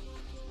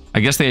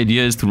 I guess the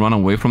idea is to run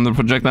away from the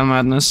projectile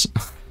madness.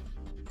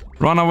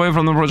 Run away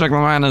from the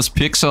projectile madness.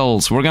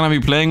 Pixels. We're gonna be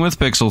playing with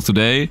pixels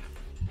today.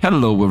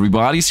 Hello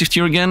everybody, Sifd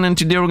here again, and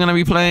today we're gonna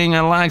be playing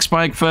a lag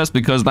spike fest,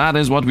 because that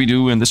is what we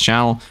do in this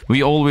channel.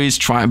 We always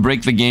try and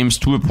break the games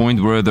to a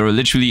point where they're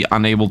literally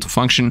unable to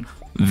function.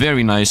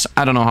 Very nice.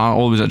 I don't know how I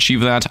always achieve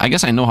that. I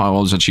guess I know how I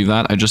always achieve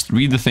that. I just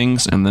read the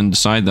things and then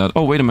decide that,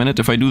 oh wait a minute,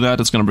 if I do that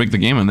it's gonna break the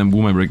game, and then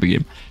boom, I break the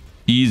game.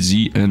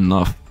 Easy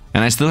enough.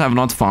 And I still have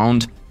not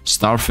found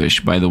starfish,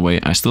 by the way.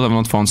 I still have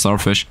not found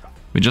starfish.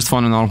 We just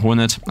found another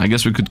hornet. I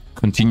guess we could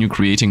continue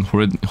creating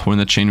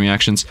hornet chain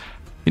reactions.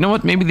 You know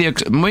what, maybe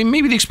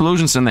the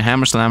explosions and the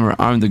hammer slammer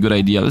aren't a good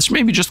idea. Let's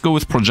maybe just go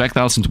with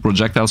projectiles into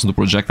projectiles into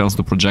projectiles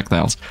into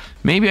projectiles.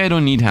 Maybe I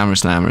don't need hammer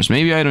slammers.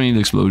 Maybe I don't need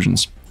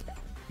explosions.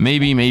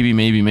 Maybe,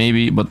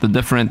 but the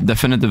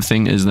definitive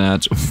thing is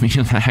that we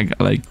lag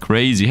like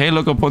crazy. Hey,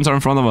 look, opponents are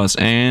in front of us,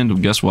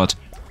 and guess what?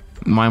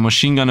 My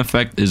machine gun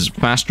effect is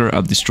faster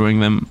at destroying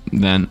them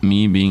than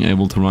me being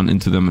able to run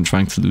into them and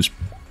trying to lose.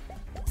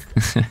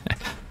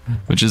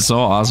 Which is so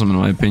awesome in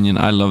my opinion.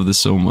 I love this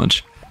so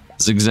much.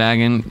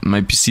 Zigzagging,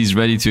 my PC is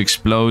ready to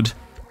explode.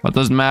 What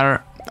doesn't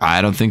matter?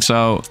 I don't think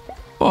so.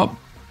 Oh,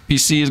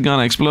 PC is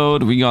gonna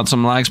explode. We got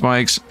some lag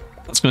spikes.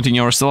 Let's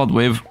continue. We're still at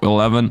wave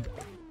 11.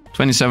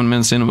 27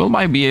 minutes in. Will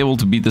I be able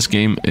to beat this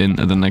game in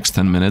the next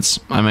 10 minutes?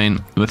 I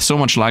mean, with so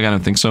much lag, I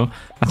don't think so.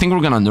 I think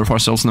we're gonna nerf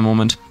ourselves in a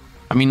moment.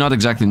 I mean, not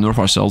exactly nerf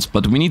ourselves,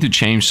 but we need to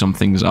change some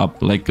things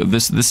up. Like,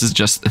 this is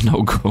just a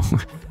no-go.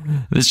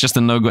 This is just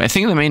a no-go. I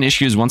think the main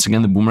issue is, once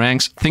again, the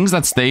boomerangs. Things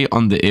that stay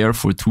on the air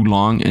for too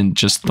long and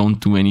just don't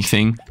do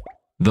anything.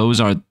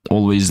 Those are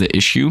always the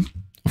issue.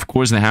 Of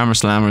course, the hammer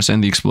slammers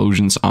and the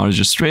explosions are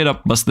just straight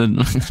up busted.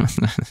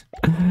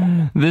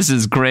 This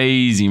is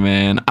crazy,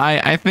 man.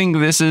 I think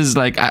this is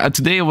like...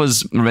 today I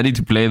was ready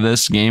to play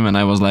this game, and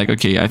I was like,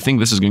 okay, I think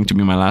this is going to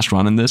be my last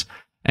run in this.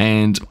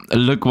 And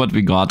look what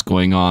we got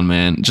going on,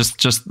 man.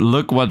 Just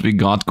look what we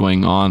got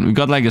going on. We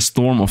got like a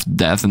storm of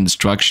death and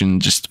destruction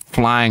just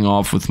flying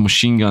off with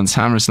machine guns,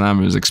 hammer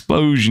slammers,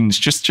 explosions,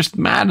 just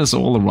madness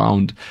all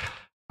around.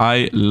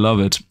 I love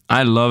it.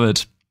 I love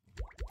it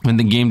when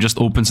the game just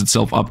opens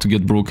itself up to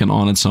get broken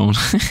on its own.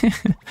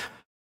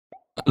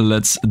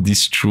 Let's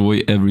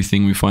destroy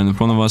everything we find in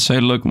front of us.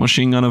 Hey, look,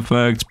 machine gun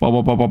effects.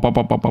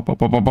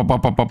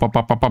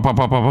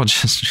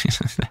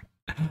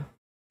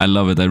 I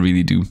love it, I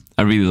really do.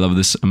 I really love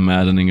this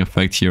maddening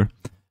effect here.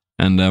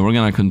 And we're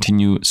gonna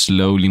continue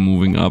slowly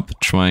moving up,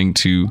 trying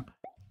to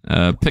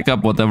pick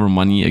up whatever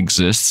money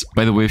exists.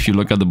 By the way, if you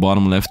look at the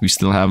bottom left, we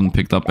still haven't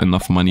picked up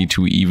enough money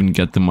to even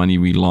get the money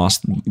we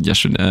lost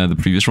yesterday, the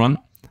previous run.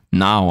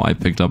 Now I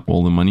picked up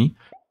all the money.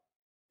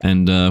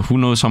 And who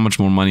knows how much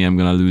more money I'm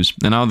gonna lose.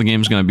 And now the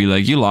game's gonna be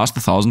like, you lost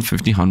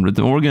 1,500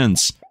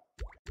 organs.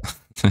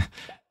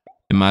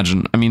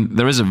 Imagine. I mean,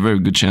 there is a very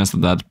good chance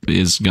that that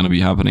is gonna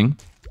be happening.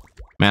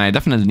 Man, I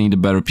definitely need a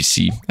better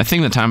PC. I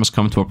think the time has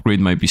come to upgrade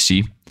my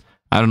PC.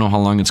 I don't know how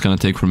long it's gonna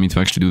take for me to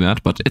actually do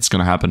that, but it's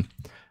gonna happen.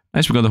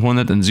 Nice, we got the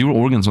Hornet and 0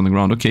 organs on the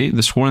ground. Okay,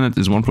 this Hornet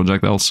is 1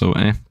 projectile, so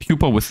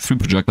Pupa with 3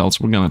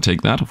 projectiles. We're gonna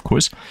take that, of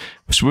course.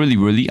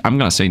 Swirly, I'm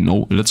gonna say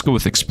no. Let's go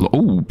with Explode.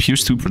 Oh,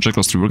 Pierce 2,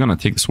 projectiles 3. We're gonna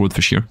take the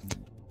Swordfish here.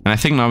 And I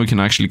think now we can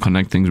actually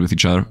connect things with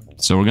each other.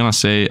 So we're gonna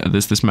say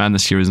this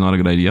madness here is not a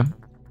good idea.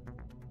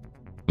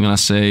 I'm gonna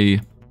say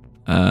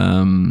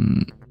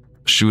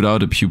shoot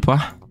out a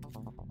Pupa.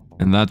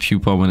 And that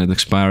pupa, when it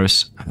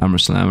expires, hammer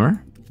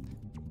slammer.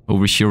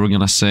 Over here, we're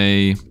gonna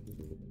say...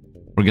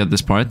 Forget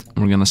this part.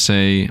 We're gonna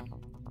say...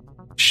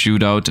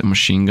 Shoot out a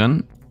machine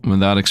gun. When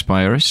that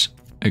expires,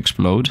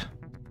 explode.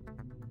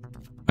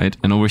 Right?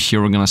 And over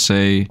here, we're gonna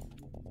say...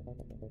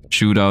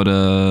 Shoot out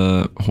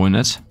a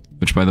hornet.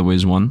 Which, by the way,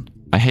 is 1.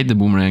 I hate the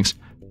boomerangs.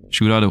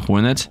 Shoot out a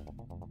hornet.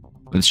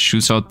 But it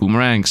shoots out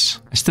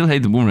boomerangs. I still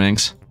hate the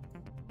boomerangs.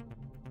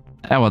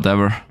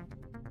 Whatever.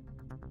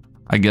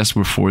 I guess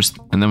we're forced.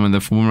 And then when the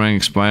boomerang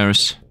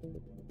expires,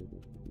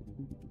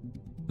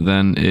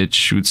 then it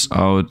shoots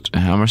out a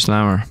hammer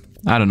slammer.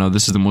 I don't know,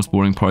 this is the most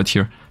boring part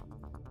here.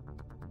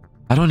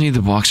 I don't need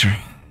the boxer,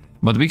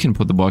 but we can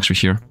put the boxer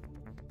here.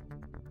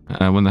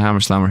 When the hammer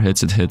slammer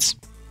hits, it hits.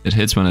 It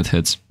hits when it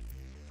hits.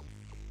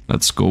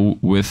 Let's go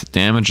with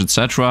damage,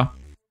 etc.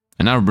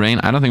 And our brain,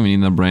 I don't think we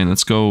need our brain.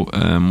 Let's go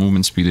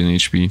movement speed and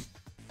HP.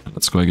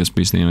 Let's go, I guess,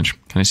 base damage.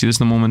 Can I see this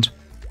in a moment?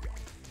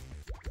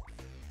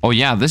 Oh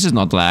yeah, this is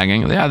not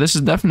lagging. Yeah, this is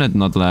definitely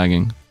not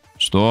lagging.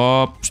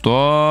 Stop,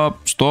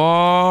 stop,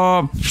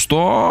 stop,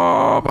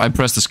 stop. I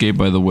pressed escape,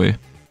 by the way.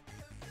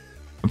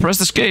 I pressed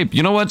escape.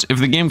 You know what? If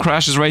the game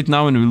crashes right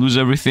now and we lose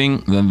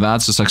everything, then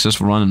that's a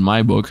successful run in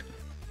my book.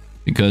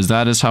 Because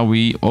that is how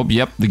we... Oh,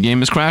 yep, the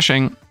game is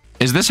crashing.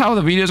 Is this how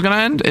the video is gonna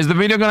end? Is the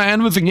video gonna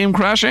end with the game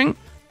crashing?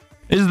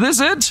 Is this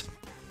it?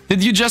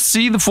 Did you just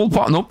see the full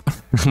part? Nope.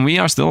 We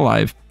are still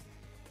alive.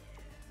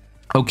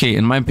 Okay,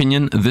 in my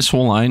opinion, this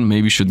whole line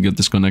maybe should get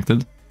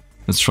disconnected.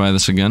 Let's try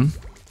this again.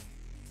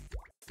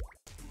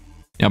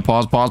 Yeah,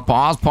 pause, pause,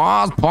 pause,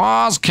 pause,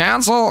 pause,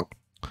 cancel!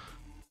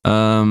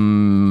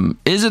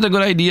 Is it a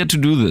good idea to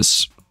do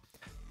this?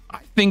 I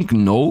think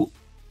no.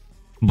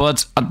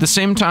 But at the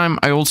same time,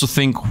 I also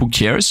think who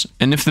cares?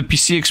 And if the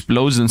PC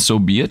explodes, then so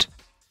be it.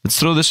 Let's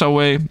throw this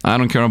away. I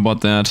don't care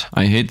about that.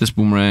 I hate this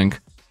boomerang.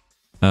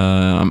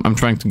 I'm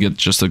trying to get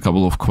just a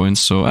couple of coins.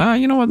 So,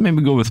 you know what?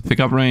 Maybe go with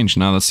pickup range.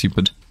 Nah, that's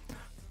stupid.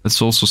 Let's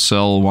also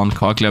sell one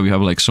cochlea. We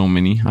have like so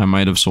many. I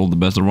might have sold the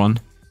better one.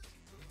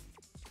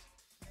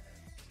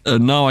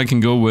 Now I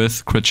can go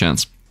with crit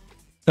chance.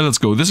 Let's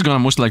go. This is gonna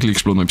most likely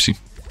explode my PC.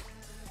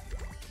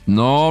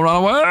 No, run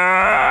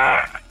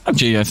away!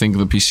 Okay, I think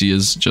the PC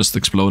is just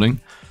exploding.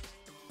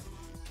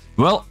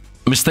 Well,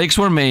 mistakes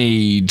were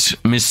made.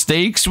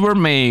 Mistakes were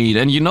made.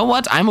 And you know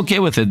what? I'm okay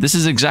with it. This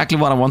is exactly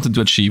what I wanted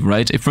to achieve,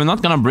 right? If we're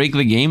not gonna break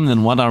the game,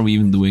 then what are we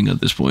even doing at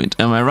this point?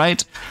 Am I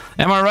right?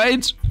 Am I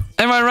right?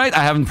 Am I right? I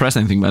haven't pressed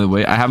anything, by the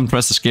way. I haven't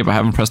pressed escape. I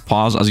haven't pressed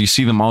pause. As you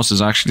see, the mouse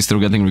is actually still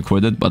getting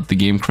recorded, but the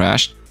game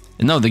crashed.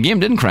 No, the game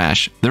didn't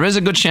crash. There is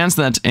a good chance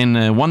that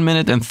in 1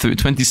 minute and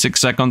 26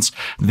 seconds,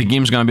 the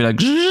game's gonna be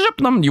like,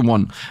 you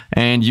won.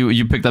 And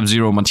you picked up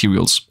 0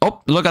 materials.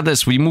 Oh, look at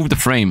this. We moved the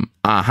frame.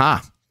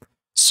 Aha.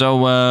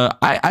 So,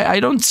 I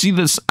don't see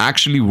this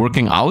actually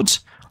working out.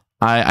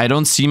 I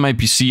don't see my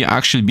PC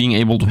actually being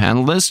able to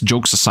handle this,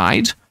 jokes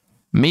aside.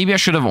 Maybe I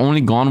should have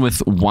only gone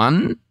with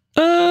 1.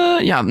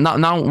 Yeah,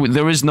 now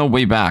there is no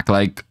way back.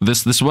 Like,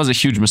 this was a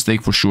huge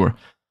mistake for sure.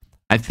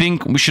 I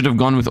think we should have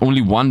gone with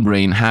only 1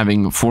 brain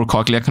having 4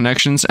 cochlea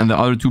connections, and the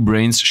other 2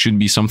 brains should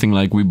be something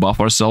like we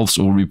buff ourselves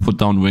or we put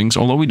down wings,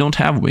 although we don't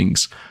have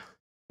wings.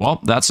 Well,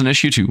 that's an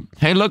issue too.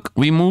 Hey, look,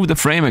 we moved the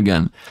frame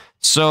again.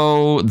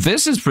 So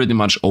this is pretty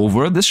much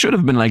over. This should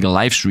have been like a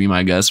live stream,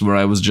 I guess, where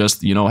I was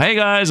just, you know, hey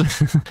guys,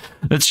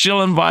 let's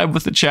chill and vibe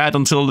with the chat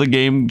until the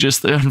game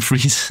just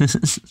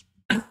unfreezes.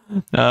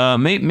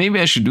 Maybe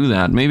I should do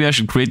that. Maybe I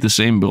should create the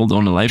same build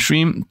on a live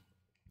stream.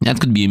 That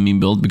could be a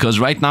meme build, because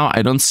right now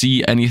I don't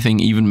see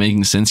anything even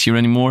making sense here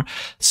anymore.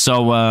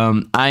 So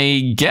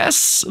I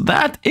guess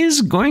that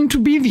is going to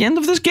be the end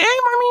of this game.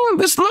 I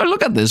mean,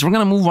 look at this. We're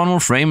going to move 1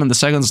 more frame and the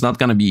second's not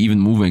going to be even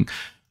moving.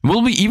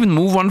 Will we even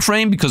move 1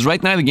 frame? Because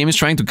right now the game is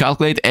trying to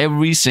calculate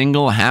every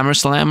single hammer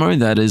slammer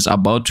that is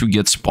about to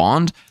get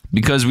spawned.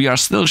 Because we are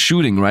still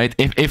shooting, right?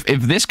 If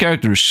this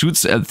character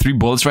shoots 3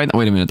 bullets right now...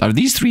 Wait a minute. Are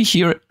these 3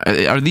 here?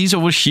 Are these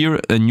over here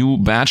a new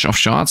batch of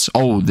shots?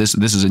 Oh, this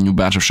is a new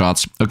batch of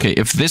shots. Okay,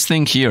 if this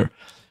thing here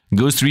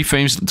goes 3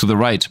 frames to the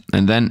right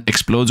and then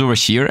explodes over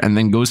here and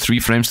then goes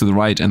 3 frames to the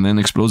right and then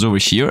explodes over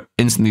here,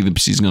 instantly the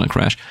PC is gonna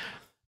crash.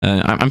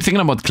 I'm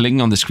thinking about clicking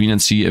on the screen and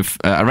see if...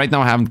 right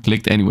now I haven't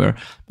clicked anywhere.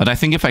 But I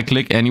think if I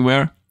click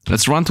anywhere...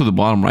 Let's run to the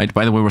bottom right.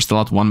 By the way, we're still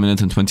at 1 minute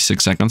and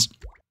 26 seconds.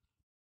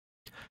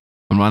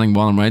 I'm running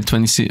bottom right,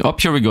 26. Oh,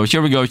 here we go,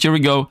 here we go, here we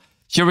go,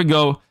 here we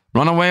go.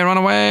 Run away, run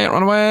away,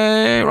 run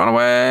away, run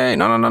away.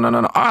 No, no, no, no, no,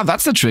 no. Ah,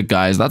 that's the trick,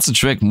 guys. That's the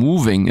trick.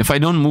 Moving. If I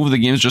don't move, the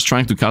game's just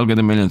trying to calculate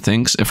a million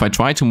things. If I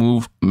try to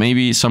move,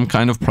 maybe some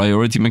kind of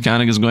priority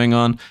mechanic is going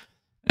on.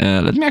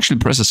 Let me actually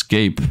press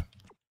escape.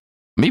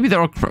 Maybe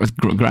there are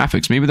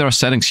graphics. Maybe there are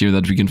settings here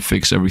that we can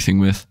fix everything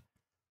with.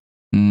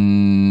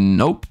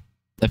 Nope.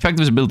 Effective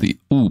visibility.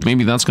 Ooh,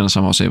 maybe that's gonna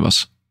somehow save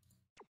us.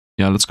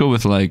 Yeah, let's go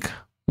with like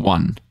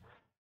 1.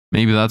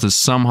 Maybe that is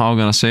somehow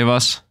gonna save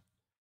us.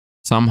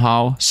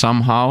 Somehow.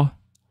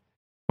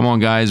 Come on,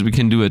 guys, we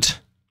can do it.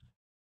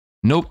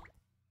 Nope.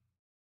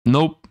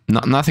 Nope.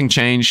 Nothing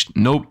changed.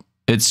 Nope.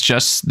 It's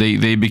just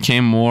they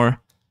became more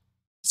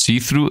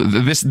See-through.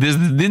 This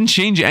didn't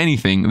change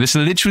anything. This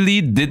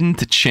literally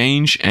didn't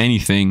change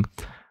anything.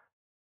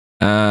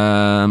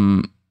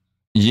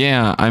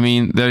 Yeah, I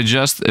mean, they're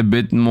just a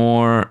bit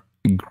more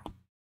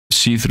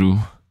see-through.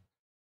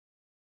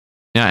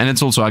 Yeah, and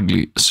it's also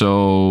ugly,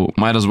 so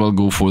might as well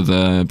go for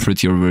the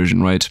prettier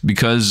version, right?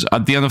 Because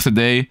at the end of the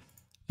day,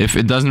 if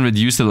it doesn't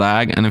reduce the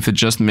lag, and if it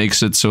just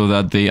makes it so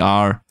that they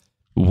are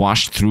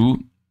washed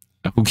through,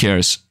 who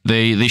cares?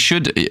 They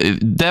should...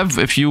 Dev,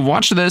 if you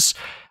watch this,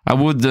 I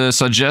would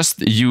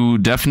suggest you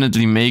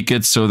definitely make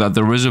it so that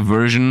there is a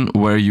version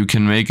where you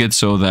can make it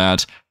so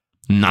that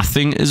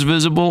nothing is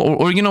visible,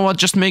 or you know what,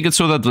 just make it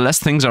so that less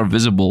things are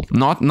visible.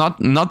 Not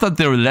that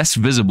they're less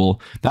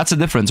visible. That's a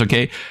difference,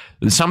 okay?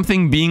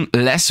 Something being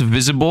less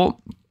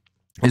visible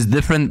is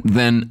different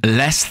than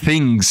less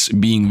things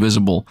being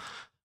visible.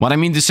 What I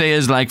mean to say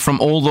is, like, from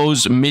all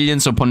those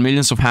millions upon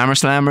millions of hammer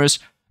slammers,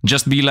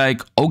 just be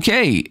like,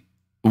 okay,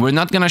 we're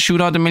not gonna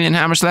shoot out 1,000,000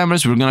 hammer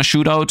slammers, we're gonna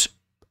shoot out,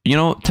 you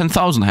know,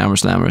 10,000 hammer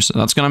slammers.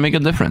 That's gonna make a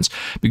difference.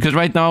 Because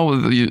right now,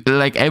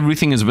 like,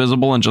 everything is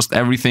visible and just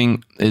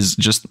everything is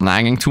just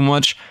lagging too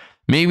much.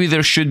 Maybe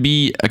there should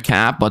be a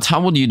cap, but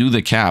how would you do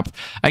the cap?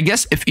 I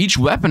guess if each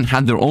weapon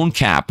had their own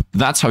cap,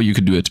 that's how you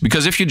could do it.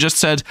 Because if you just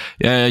said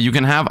you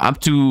can have up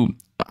to,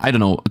 I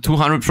don't know,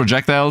 200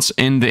 projectiles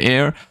in the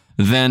air,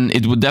 then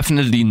it would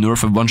definitely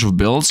nerf a bunch of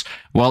builds.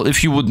 Well,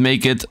 if you would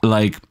make it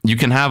like you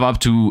can have up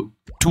to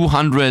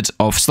 200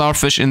 of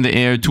starfish in the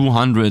air,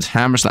 200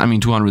 hammers. I mean,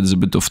 200 is a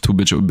bit of too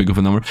big of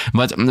a number,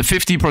 but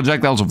 50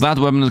 projectiles of that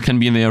weapon can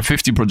be in the air,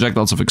 50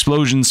 projectiles of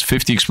explosions,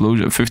 50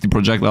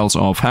 projectiles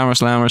of hammer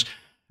slammers,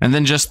 and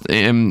then just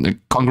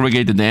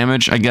congregate the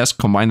damage, I guess,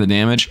 combine the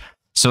damage,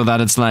 so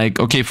that it's like,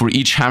 okay, for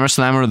each hammer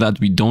slammer that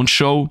we don't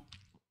show,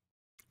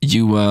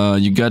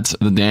 you get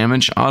the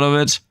damage out of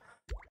it.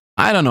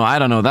 I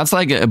don't know. That's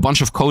like a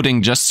bunch of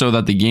coding just so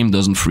that the game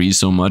doesn't freeze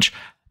so much.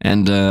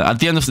 And at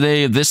the end of the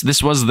day,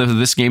 this was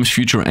this game's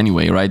future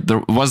anyway, right?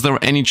 Was there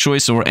any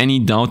choice or any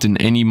doubt in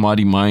any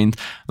muddy mind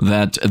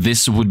that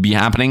this would be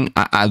happening?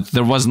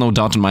 There was no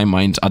doubt in my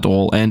mind at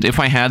all. And if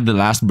I had the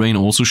last brain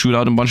also shoot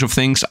out a bunch of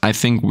things, I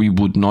think we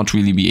would not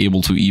really be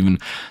able to even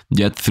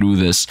get through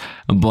this.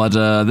 But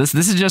this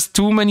is just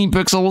too many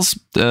pixels.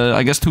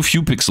 I guess too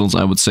few pixels,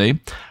 I would say.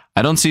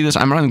 I don't see this.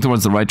 I'm running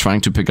towards the right,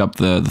 trying to pick up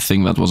the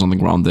thing that was on the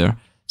ground there.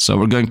 So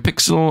we're going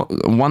pixel,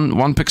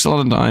 one pixel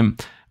at a time.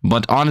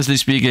 But honestly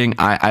speaking,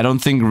 I don't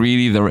think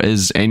really there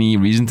is any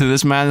reason to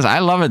this madness. I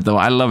love it though.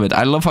 I love it.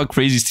 I love how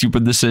crazy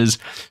stupid this is.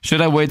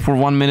 Should I wait for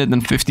 1 minute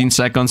and 15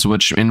 seconds,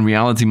 which in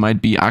reality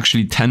might be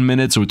actually 10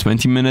 minutes or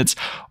 20 minutes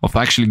of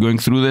actually going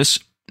through this?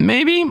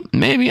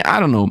 Maybe, I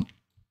don't know.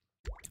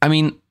 I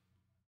mean,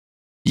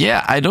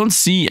 yeah, I don't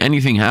see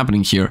anything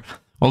happening here.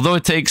 Although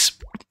it takes...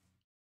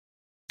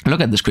 Look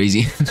at this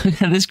crazy.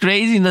 Look at this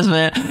craziness,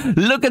 man.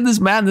 Look at this,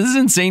 man. This is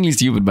insanely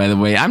stupid, by the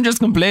way. I'm just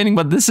complaining,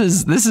 but this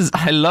is,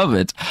 I love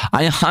it.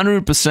 I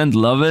 100%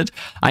 love it.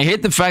 I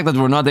hate the fact that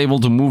we're not able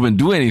to move and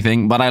do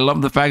anything, but I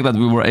love the fact that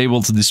we were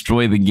able to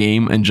destroy the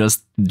game and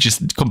just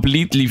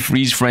completely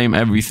freeze frame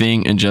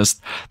everything and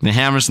just the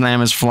hammer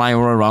slammers fly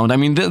all around. I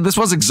mean, this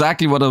was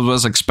exactly what I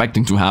was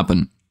expecting to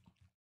happen.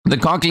 The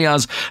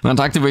cochleas that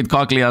activate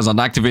cochleas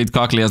that activate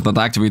cochleas that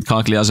activate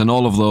cochleas, and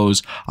all of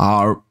those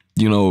are,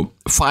 you know,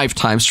 5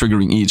 times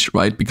triggering each,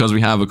 right? Because we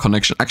have a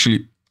connection,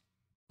 actually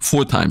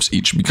 4 times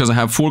each, because I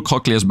have 4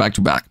 cochleas back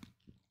to back.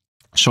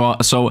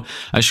 So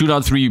I shoot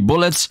out 3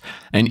 bullets,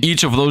 and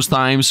each of those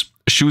times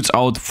shoots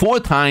out 4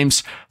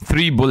 times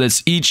 3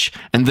 bullets each,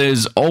 and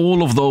there's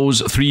all of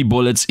those 3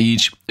 bullets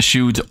each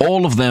shoot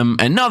all of them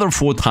another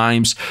 4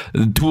 times.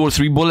 2 or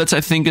 3 bullets,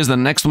 I think, is the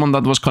next one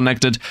that was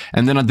connected,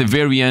 and then at the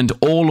very end,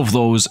 all of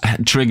those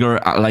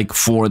trigger like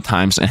 4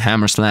 times a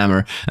hammer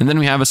slammer, and then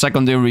we have a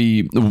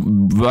secondary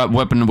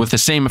weapon with the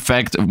same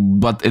effect,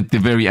 but at the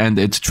very end,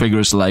 it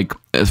triggers like,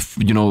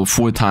 you know,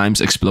 4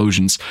 times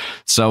explosions.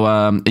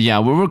 So yeah,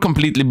 we were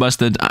completely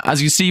busted.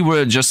 As you see,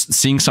 we're just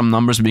seeing some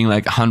numbers being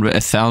like 100,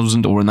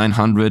 1,000 or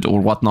 900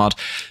 or whatnot,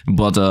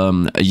 but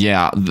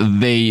yeah,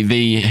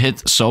 they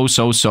hit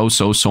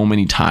so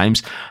many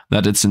times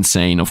that it's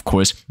insane, of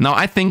course. Now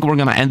I think we're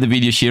gonna end the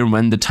video here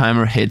when the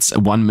timer hits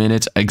 1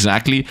 minute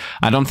exactly.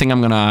 I don't think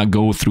I'm gonna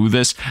go through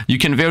this. You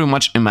can very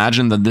much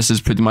imagine that this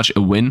is pretty much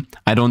a win.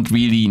 I don't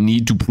really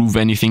need to prove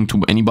anything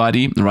to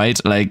anybody, right?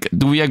 Like,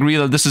 do we agree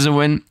that this is a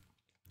win?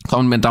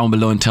 Comment down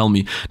below and tell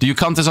me, do you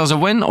count this as a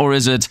win, or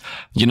is it,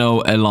 you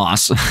know, a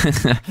loss?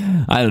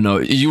 I don't know.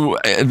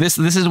 This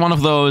is one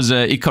of those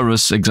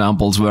Icarus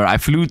examples where I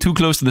flew too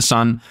close to the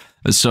sun,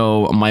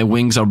 so my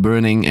wings are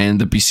burning,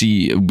 and the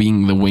PC,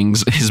 being the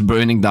wings, is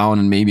burning down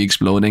and maybe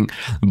exploding.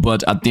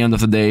 But at the end of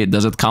the day,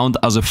 does it count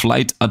as a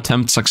flight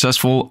attempt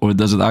successful, or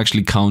does it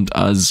actually count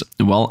as,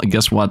 well,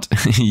 guess what?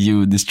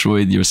 You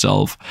destroyed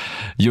yourself.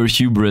 Your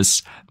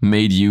hubris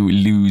made you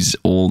lose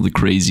all the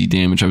crazy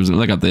damage.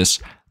 Look at this.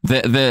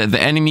 The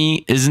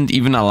enemy isn't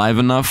even alive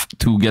enough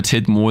to get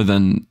hit more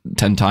than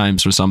 10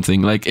 times or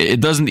something. Like, it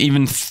doesn't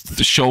even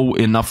show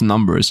enough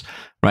numbers.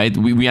 right?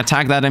 We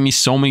attacked that enemy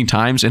so many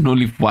times and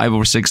only 5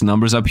 or 6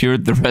 numbers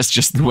appeared. The rest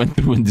just went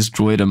through and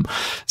destroyed them.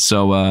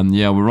 So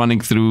yeah, we're running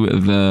through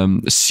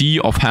the sea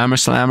of hammer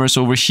slammers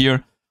over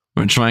here.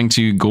 We're trying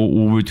to go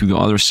over to the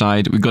other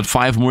side. We got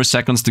 5 more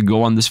seconds to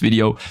go on this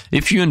video.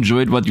 If you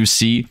enjoyed what you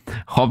see,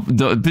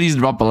 please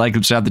drop a like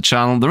and subscribe to the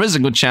channel. There is a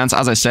good chance,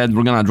 as I said,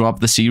 we're gonna drop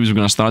the series. We're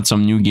gonna start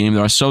some new game.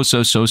 There are so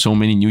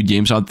many new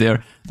games out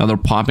there that are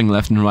popping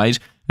left and right.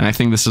 And I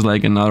think this is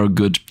like another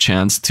good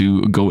chance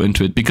to go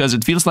into it, because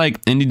it feels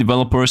like indie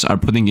developers are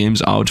putting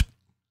games out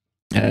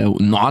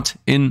not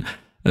in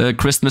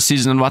Christmas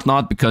season and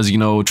whatnot, because, you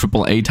know,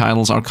 AAA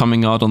titles are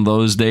coming out on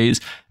those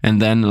days,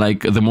 and then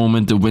like the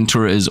moment the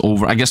winter is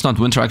over, I guess not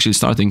winter actually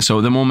starting,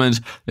 so the moment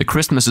the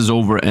Christmas is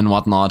over and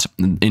whatnot,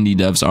 indie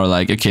devs are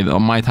like, okay,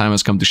 my time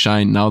has come to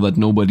shine. Now that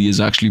nobody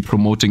is actually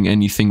promoting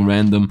anything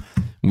random,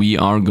 we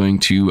are going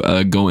to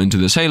go into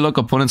this. Hey, look,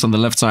 opponents on the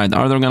left side,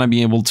 are they gonna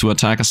be able to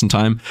attack us in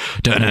time?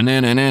 Uh-oh,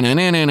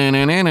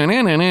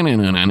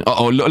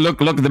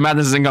 look, the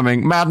madness is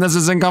incoming. Madness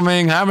is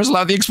incoming. Hammer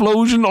slap the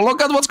explosion. Oh,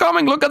 look at what's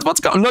coming. Look at what's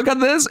coming. Look at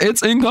this.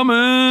 It's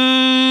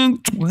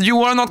incoming.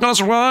 You are not gonna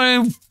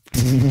survive.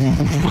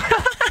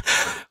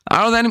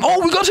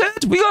 Oh, we got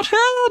hit. We got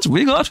hit.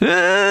 We got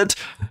hit.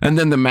 And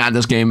then the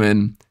madness came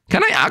in.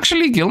 Can I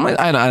actually kill my...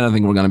 I don't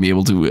think we're going to be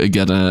able to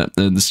get a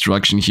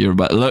destruction here,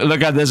 but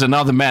look at this, and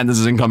now the madness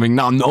is incoming.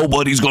 Now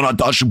nobody's going to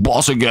touch the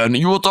boss again.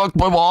 You attacked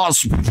my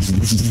boss.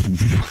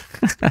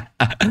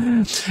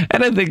 And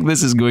I think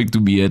this is going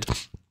to be it.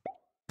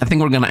 I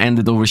think we're going to end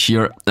it over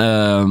here.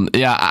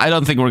 Yeah, I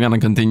don't think we're going to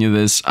continue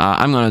this.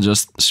 I'm going to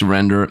just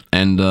surrender.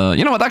 And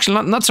you know what?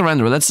 Actually, not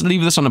surrender. Let's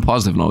leave this on a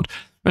positive note.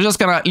 We're just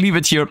gonna leave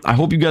it here. I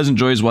hope you guys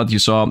enjoyed what you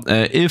saw.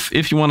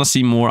 If you want to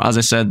see more, as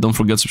I said, don't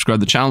forget to subscribe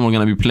to the channel. We're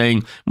gonna be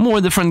playing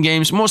more different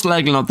games, most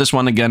likely not this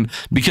one again,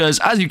 because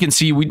as you can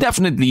see, we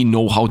definitely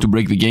know how to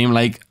break the game.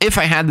 Like, if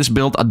I had this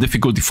built at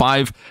difficulty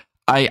 5,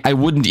 I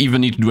wouldn't even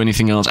need to do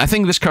anything else. I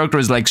think this character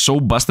is like so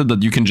busted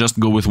that you can just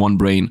go with 1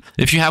 brain.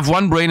 If you have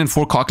 1 brain and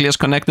 4 cochleas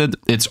connected,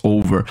 it's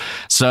over.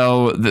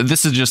 So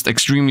this is just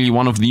extremely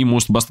one of the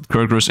most busted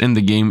characters in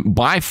the game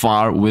by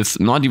far, with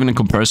not even in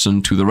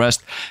comparison to the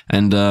rest.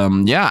 And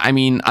yeah, I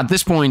mean, at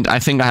this point, I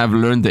think I have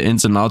learned the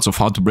ins and outs of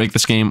how to break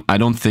this game. I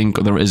don't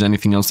think there is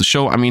anything else to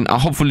show. I mean,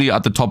 hopefully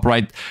at the top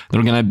right,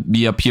 they're gonna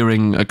be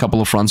appearing a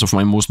couple of runs of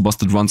my most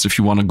busted runs if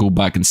you want to go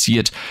back and see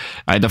it.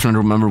 I definitely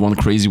remember one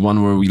crazy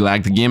one where we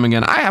lagged the game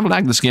again. I have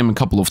lagged this game a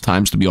couple of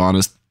times, to be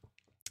honest.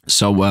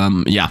 So,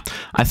 yeah,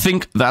 I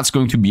think that's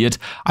going to be it.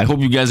 I hope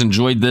you guys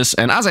enjoyed this.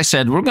 And as I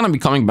said, we're going to be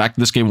coming back to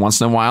this game once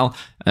in a while,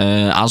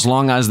 as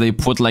long as they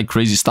put like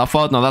crazy stuff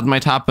out. Now, that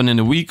might happen in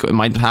a week, it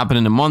might happen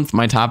in a month,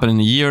 might happen in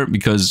a year,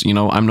 because, you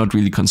know, I'm not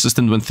really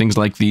consistent with things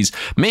like these.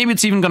 Maybe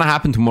it's even going to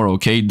happen tomorrow,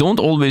 okay? Don't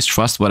always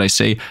trust what I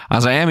say,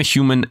 as I am a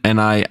human and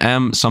I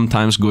am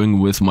sometimes going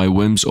with my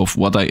whims of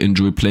what I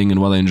enjoy playing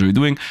and what I enjoy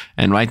doing.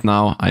 And right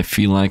now, I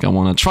feel like I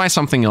want to try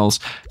something else.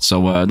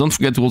 So, don't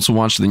forget to also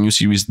watch the new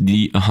series,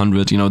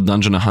 D100, you know,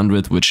 Dungeon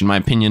 100, which in my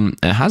opinion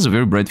has a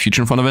very bright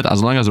future in front of it,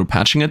 as long as they're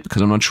patching it,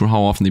 because I'm not sure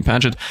how often they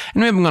patch it.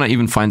 And maybe I'm gonna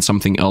even find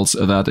something else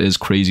that is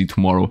crazy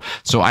tomorrow.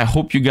 So I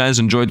hope you guys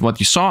enjoyed what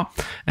you saw,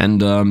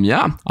 and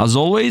yeah, as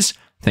always,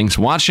 thanks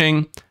for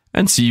watching,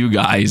 and see you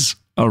guys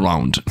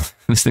around.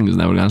 This thing is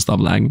never gonna stop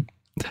lagging.